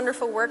all this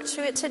wonderful work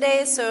to it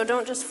today, so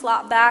don't just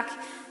flop back.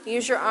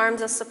 Use your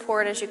arms as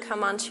support as you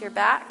come onto your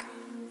back.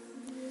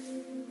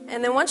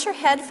 And then once your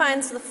head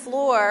finds the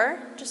floor,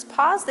 just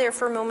pause there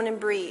for a moment and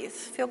breathe.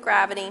 Feel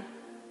gravity.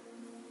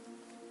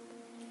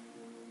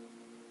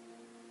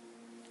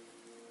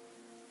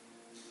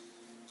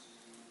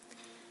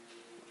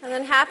 And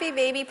then happy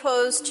baby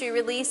pose to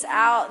release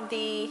out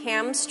the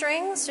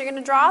hamstrings. So you're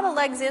going to draw the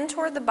legs in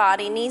toward the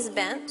body, knees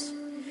bent.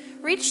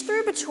 Reach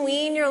through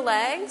between your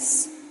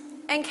legs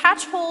and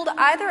catch hold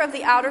either of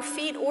the outer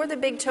feet or the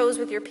big toes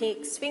with your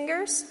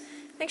fingers.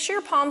 Make sure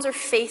your palms are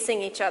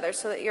facing each other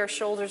so that your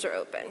shoulders are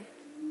open.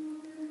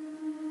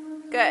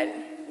 Good.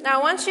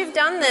 Now once you've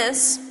done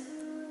this,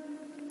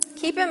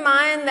 keep in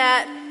mind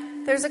that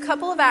there's a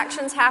couple of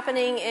actions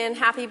happening in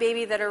happy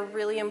baby that are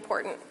really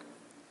important.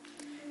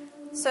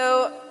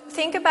 So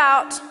think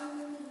about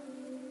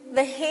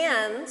the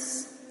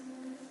hands.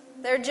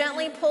 They're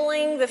gently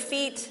pulling the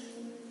feet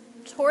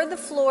toward the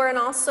floor and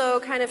also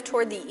kind of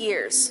toward the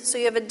ears. So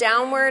you have a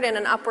downward and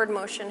an upward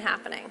motion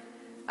happening.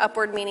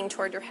 Upward meaning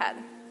toward your head.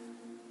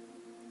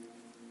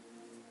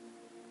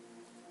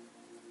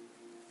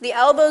 The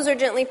elbows are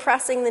gently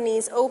pressing the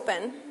knees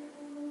open.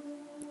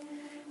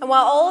 And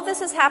while all of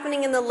this is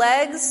happening in the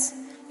legs,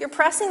 you're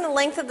pressing the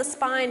length of the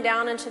spine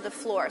down into the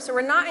floor. So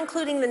we're not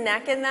including the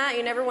neck in that.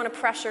 You never want to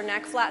press your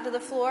neck flat to the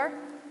floor.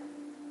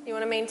 You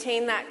want to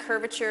maintain that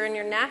curvature in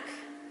your neck.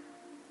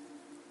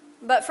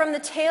 But from the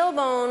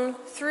tailbone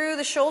through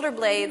the shoulder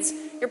blades,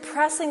 you're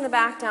pressing the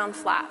back down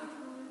flat.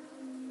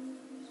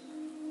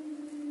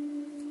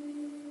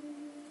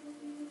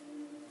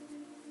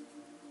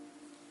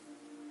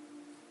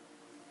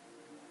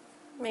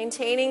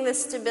 Maintaining the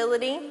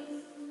stability.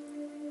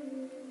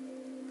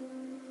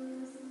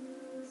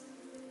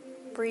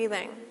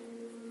 Breathing.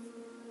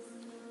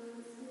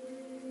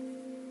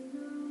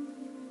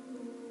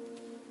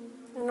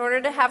 In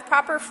order to have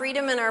proper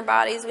freedom in our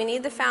bodies, we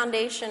need the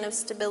foundation of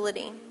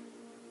stability.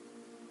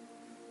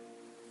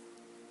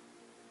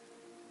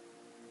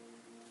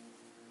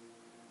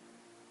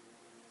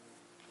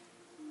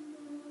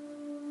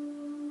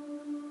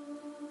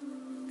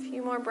 A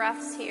few more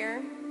breaths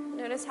here.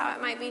 Notice how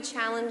it might be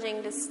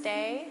challenging to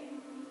stay,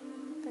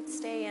 but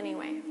stay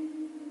anyway.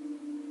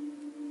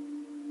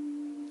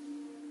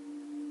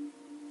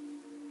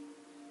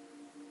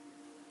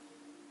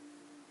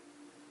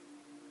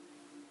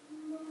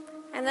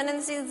 And then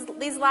in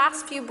these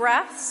last few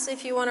breaths,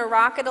 if you want to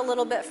rock it a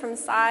little bit from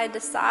side to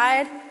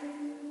side.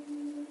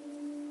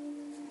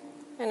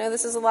 I know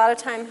this is a lot of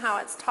time how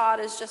it's taught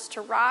is just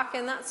to rock,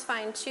 and that's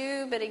fine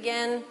too. But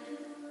again,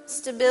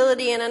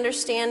 stability and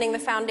understanding the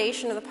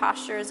foundation of the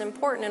posture is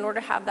important in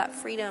order to have that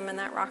freedom and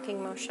that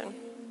rocking motion.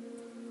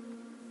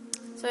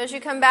 So as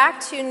you come back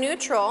to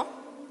neutral,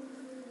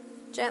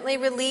 gently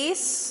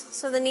release.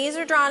 So the knees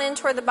are drawn in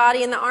toward the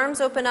body and the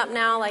arms open up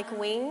now like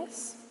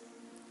wings.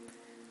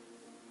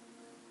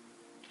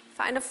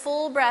 Find a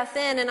full breath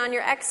in, and on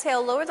your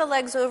exhale, lower the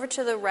legs over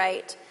to the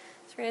right.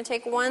 So we're going to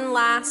take one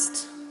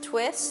last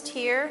twist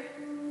here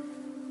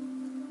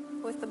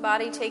with the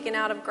body taken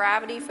out of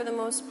gravity for the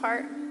most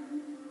part.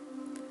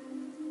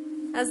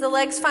 As the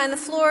legs find the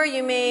floor,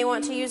 you may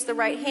want to use the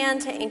right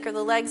hand to anchor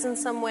the legs in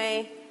some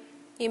way.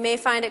 You may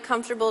find it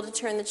comfortable to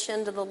turn the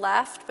chin to the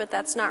left, but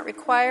that's not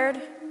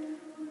required.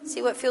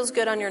 See what feels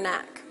good on your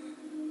neck.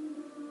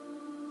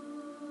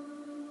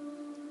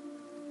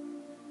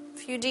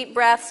 A few deep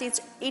breaths,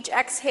 each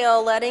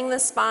exhale, letting the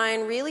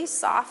spine really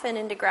soften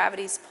into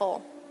gravity's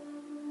pull.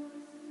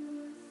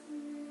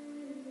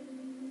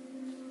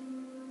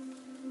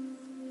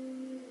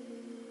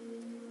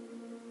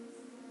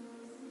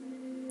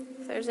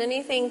 If there's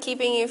anything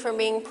keeping you from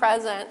being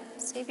present,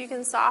 see if you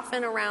can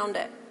soften around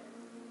it.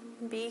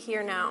 Be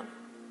here now.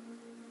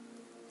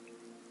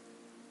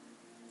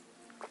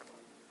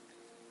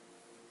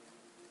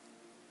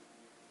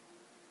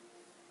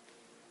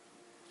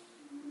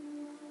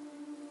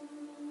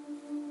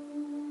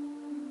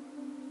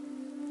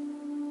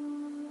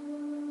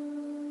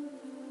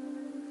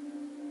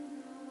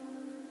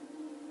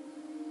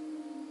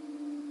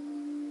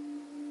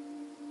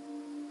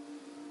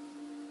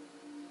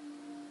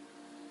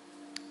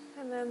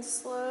 And then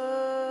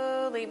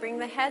slowly bring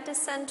the head to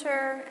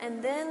center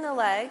and then the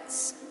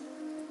legs.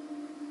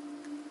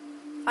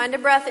 Find a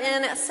breath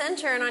in at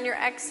center, and on your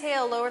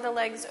exhale, lower the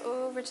legs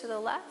over to the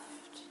left.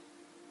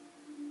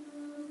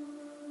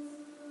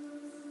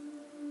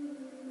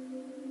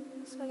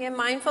 So again,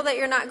 mindful that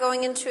you're not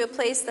going into a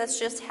place that's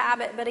just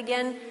habit, but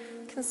again,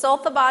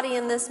 consult the body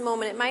in this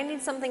moment. It might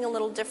need something a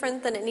little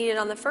different than it needed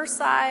on the first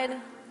side,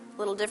 a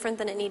little different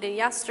than it needed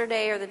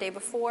yesterday or the day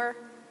before.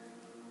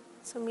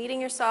 So meeting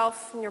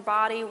yourself and your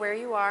body where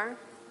you are.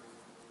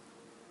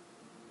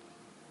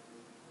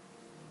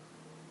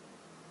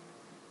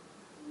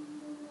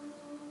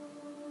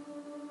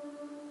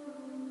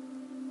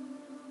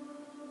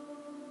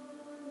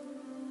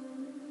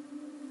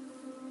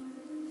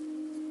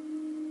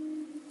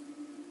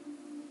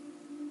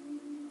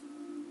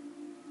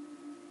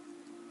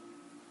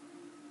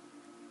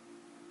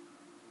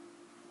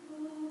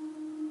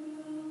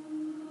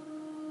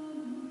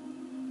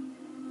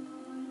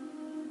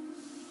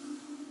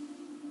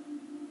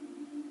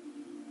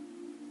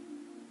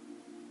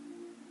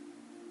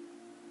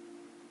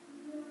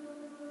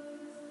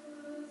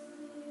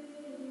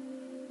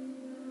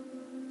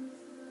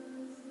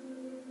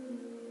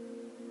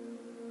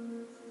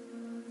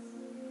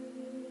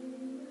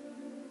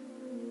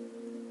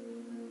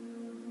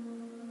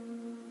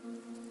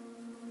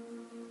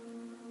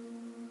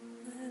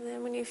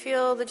 you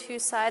feel the two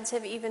sides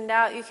have evened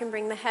out, you can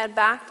bring the head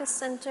back to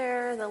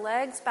center, the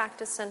legs back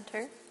to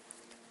center.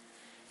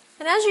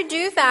 And as you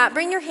do that,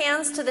 bring your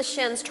hands to the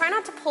shins. Try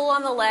not to pull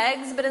on the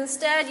legs, but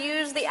instead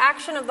use the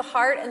action of the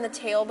heart and the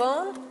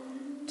tailbone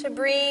to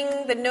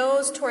bring the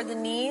nose toward the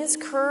knees,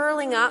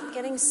 curling up,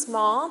 getting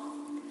small.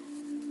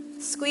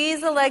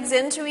 Squeeze the legs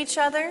into each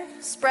other.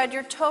 Spread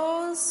your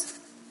toes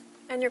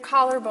and your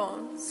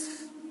collarbones.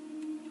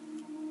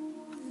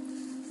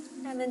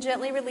 And then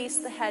gently release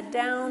the head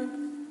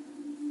down.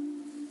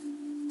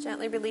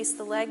 Gently release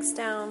the legs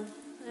down.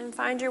 And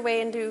find your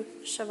way into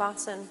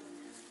Shavasana,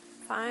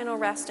 final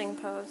resting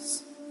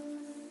pose.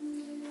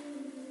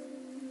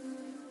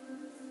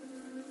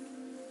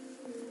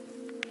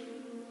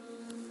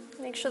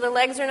 Make sure the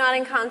legs are not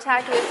in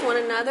contact with one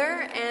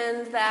another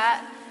and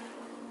that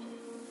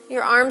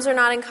your arms are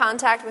not in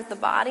contact with the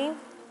body.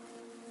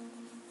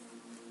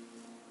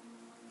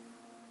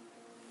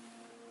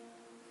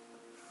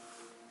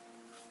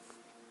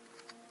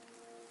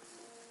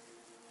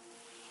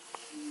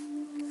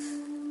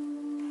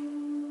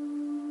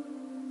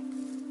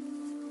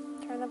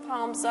 Turn the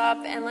palms up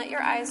and let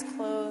your eyes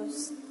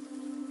close.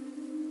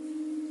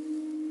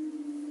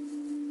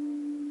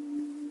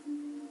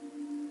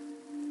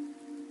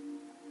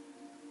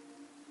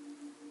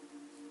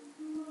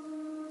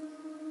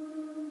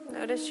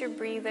 Notice your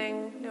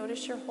breathing.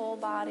 Notice your whole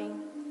body.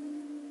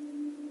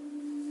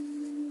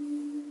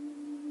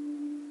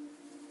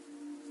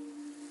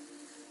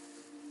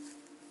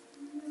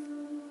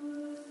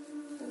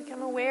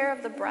 Become aware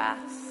of the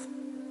breath.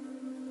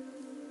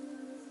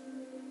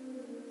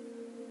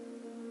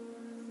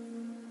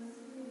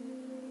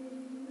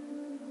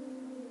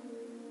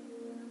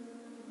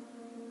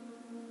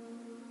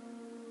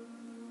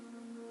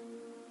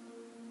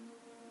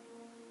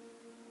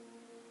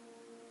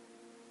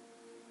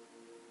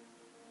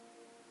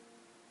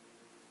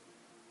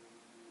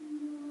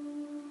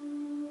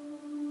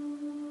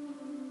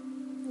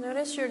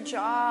 Notice your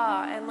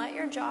jaw and let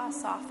your jaw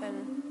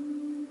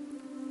soften.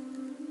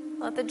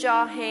 Let the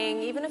jaw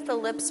hang, even if the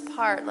lips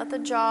part, let the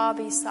jaw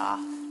be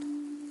soft.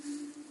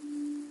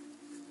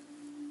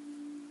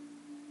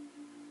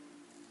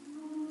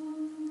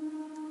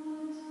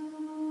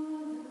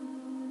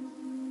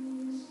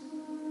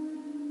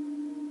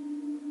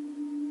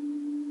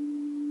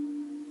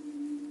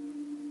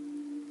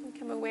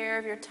 Become aware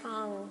of your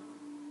tongue.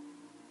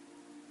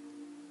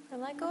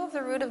 And let go of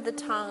the root of the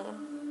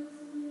tongue.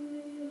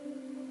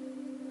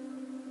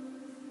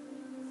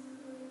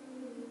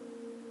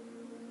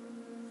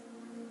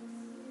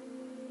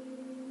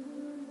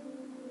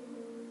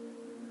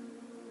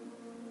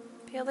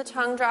 Feel the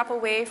tongue drop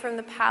away from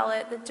the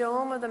palate, the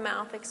dome of the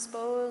mouth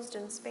exposed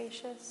and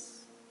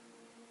spacious.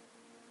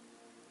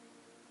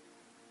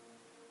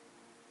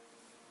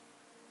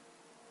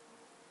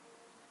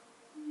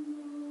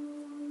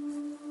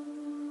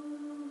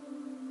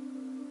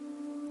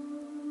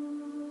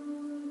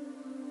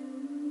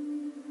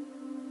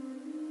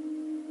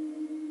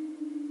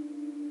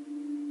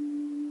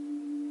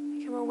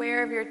 Become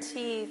aware of your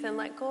teeth and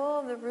let go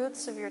of the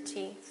roots of your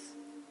teeth.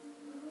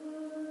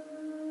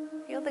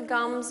 Feel the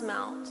gums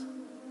melt.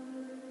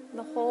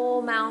 The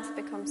whole mouth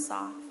becomes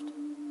soft.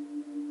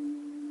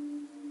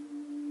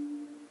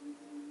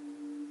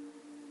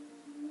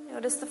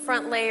 Notice the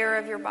front layer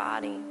of your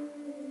body.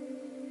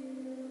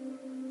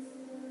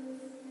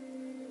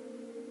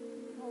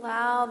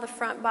 Allow the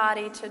front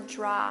body to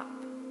drop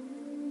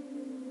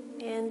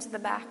into the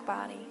back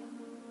body.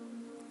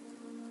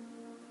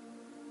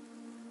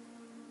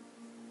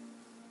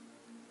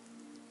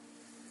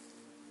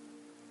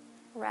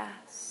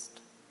 Rest.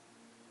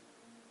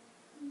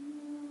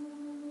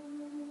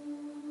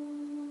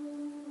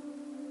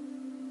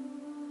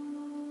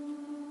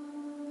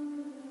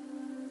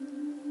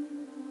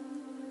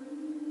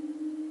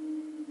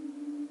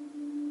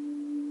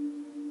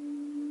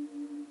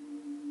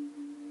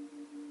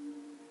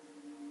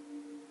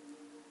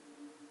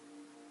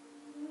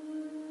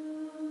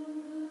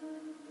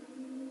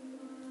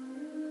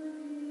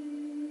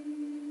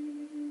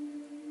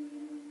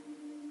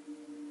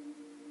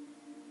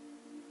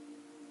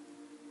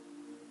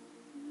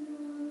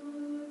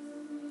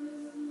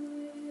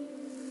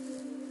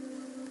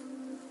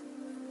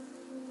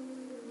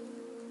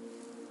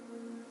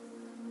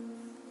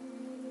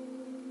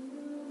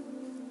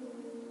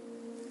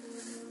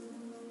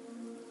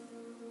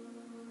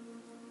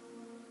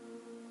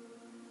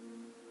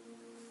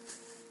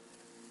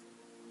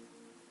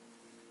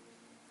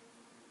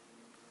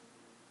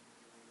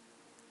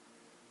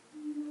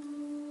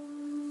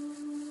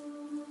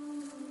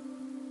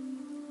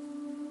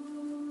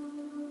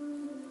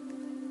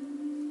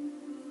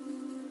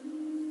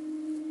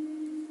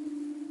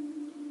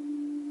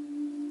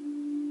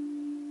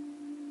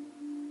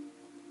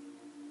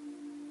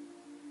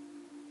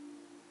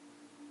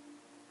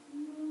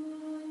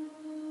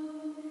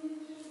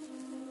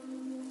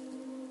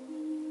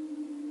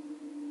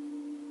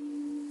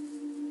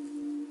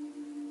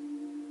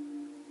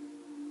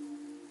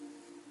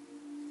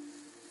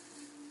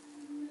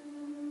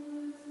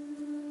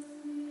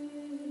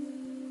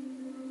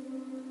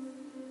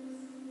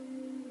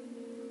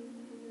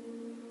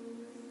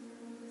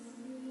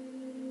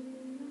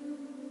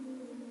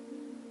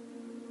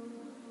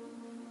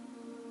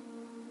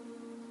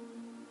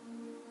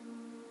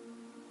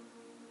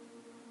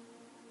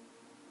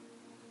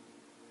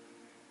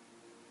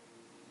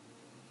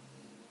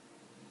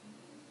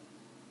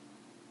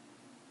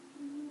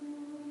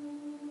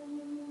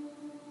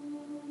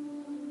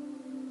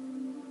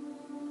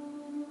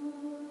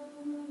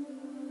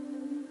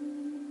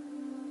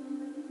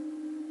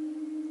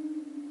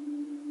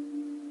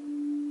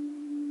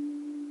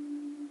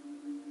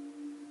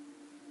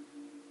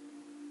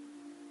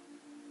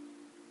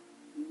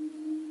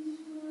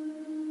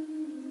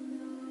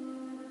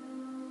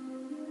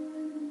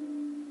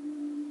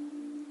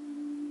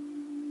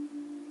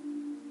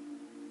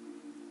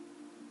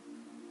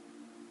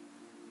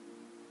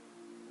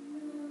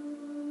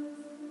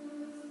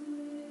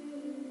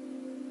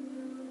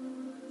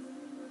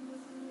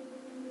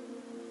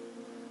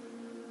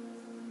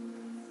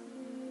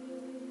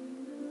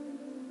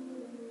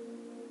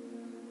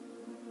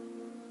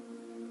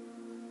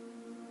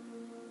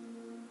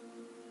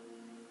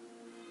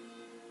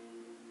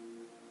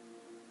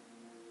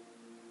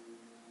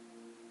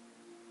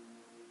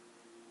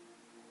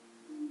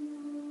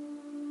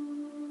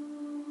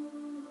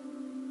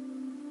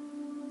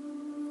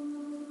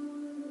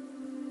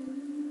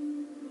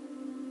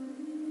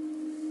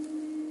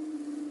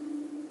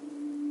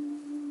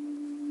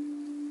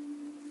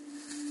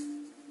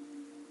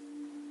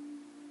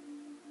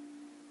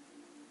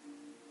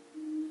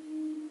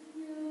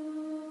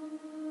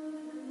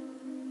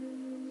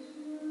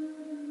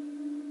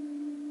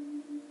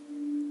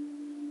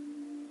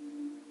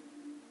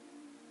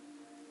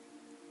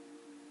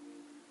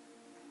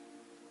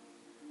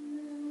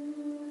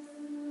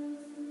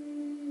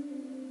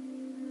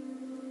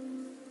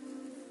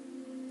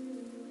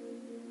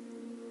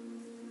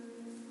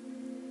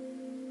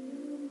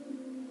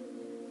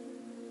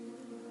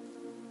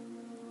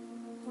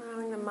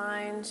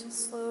 mind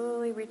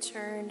slowly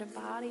return to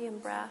body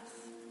and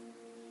breath.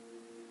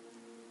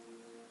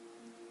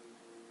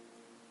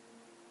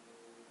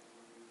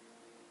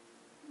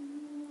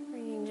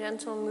 Bringing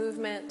gentle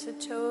movement to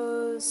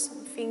toes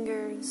and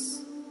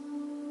fingers.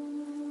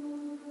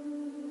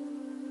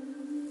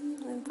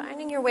 And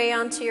finding your way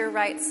onto your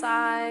right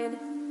side.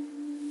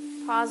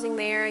 Pausing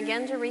there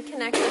again to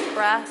reconnect with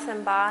breath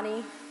and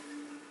body.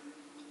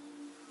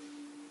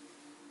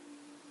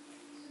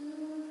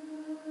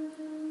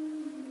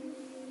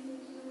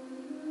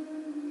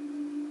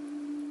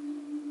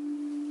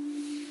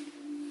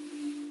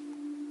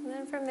 And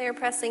then from there,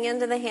 pressing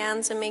into the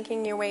hands and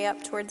making your way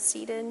up towards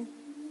seated.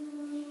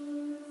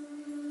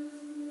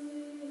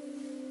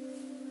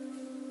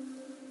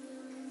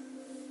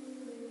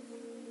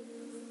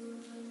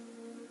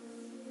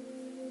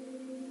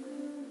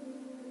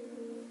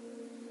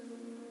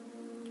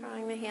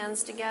 Drawing the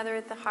hands together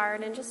at the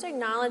heart and just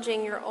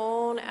acknowledging your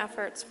own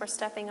efforts for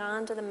stepping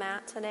onto the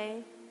mat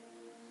today.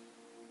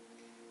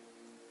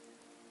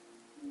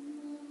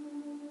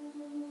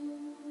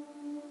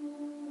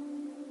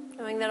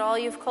 Knowing that all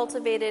you've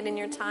cultivated in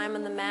your time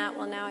on the mat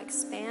will now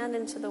expand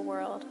into the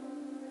world,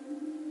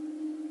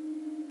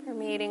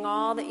 permeating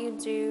all that you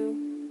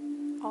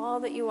do, all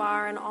that you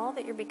are, and all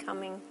that you're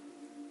becoming.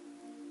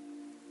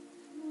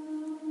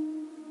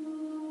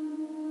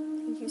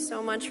 Thank you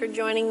so much for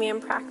joining me in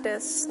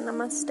practice.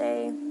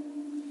 Namaste.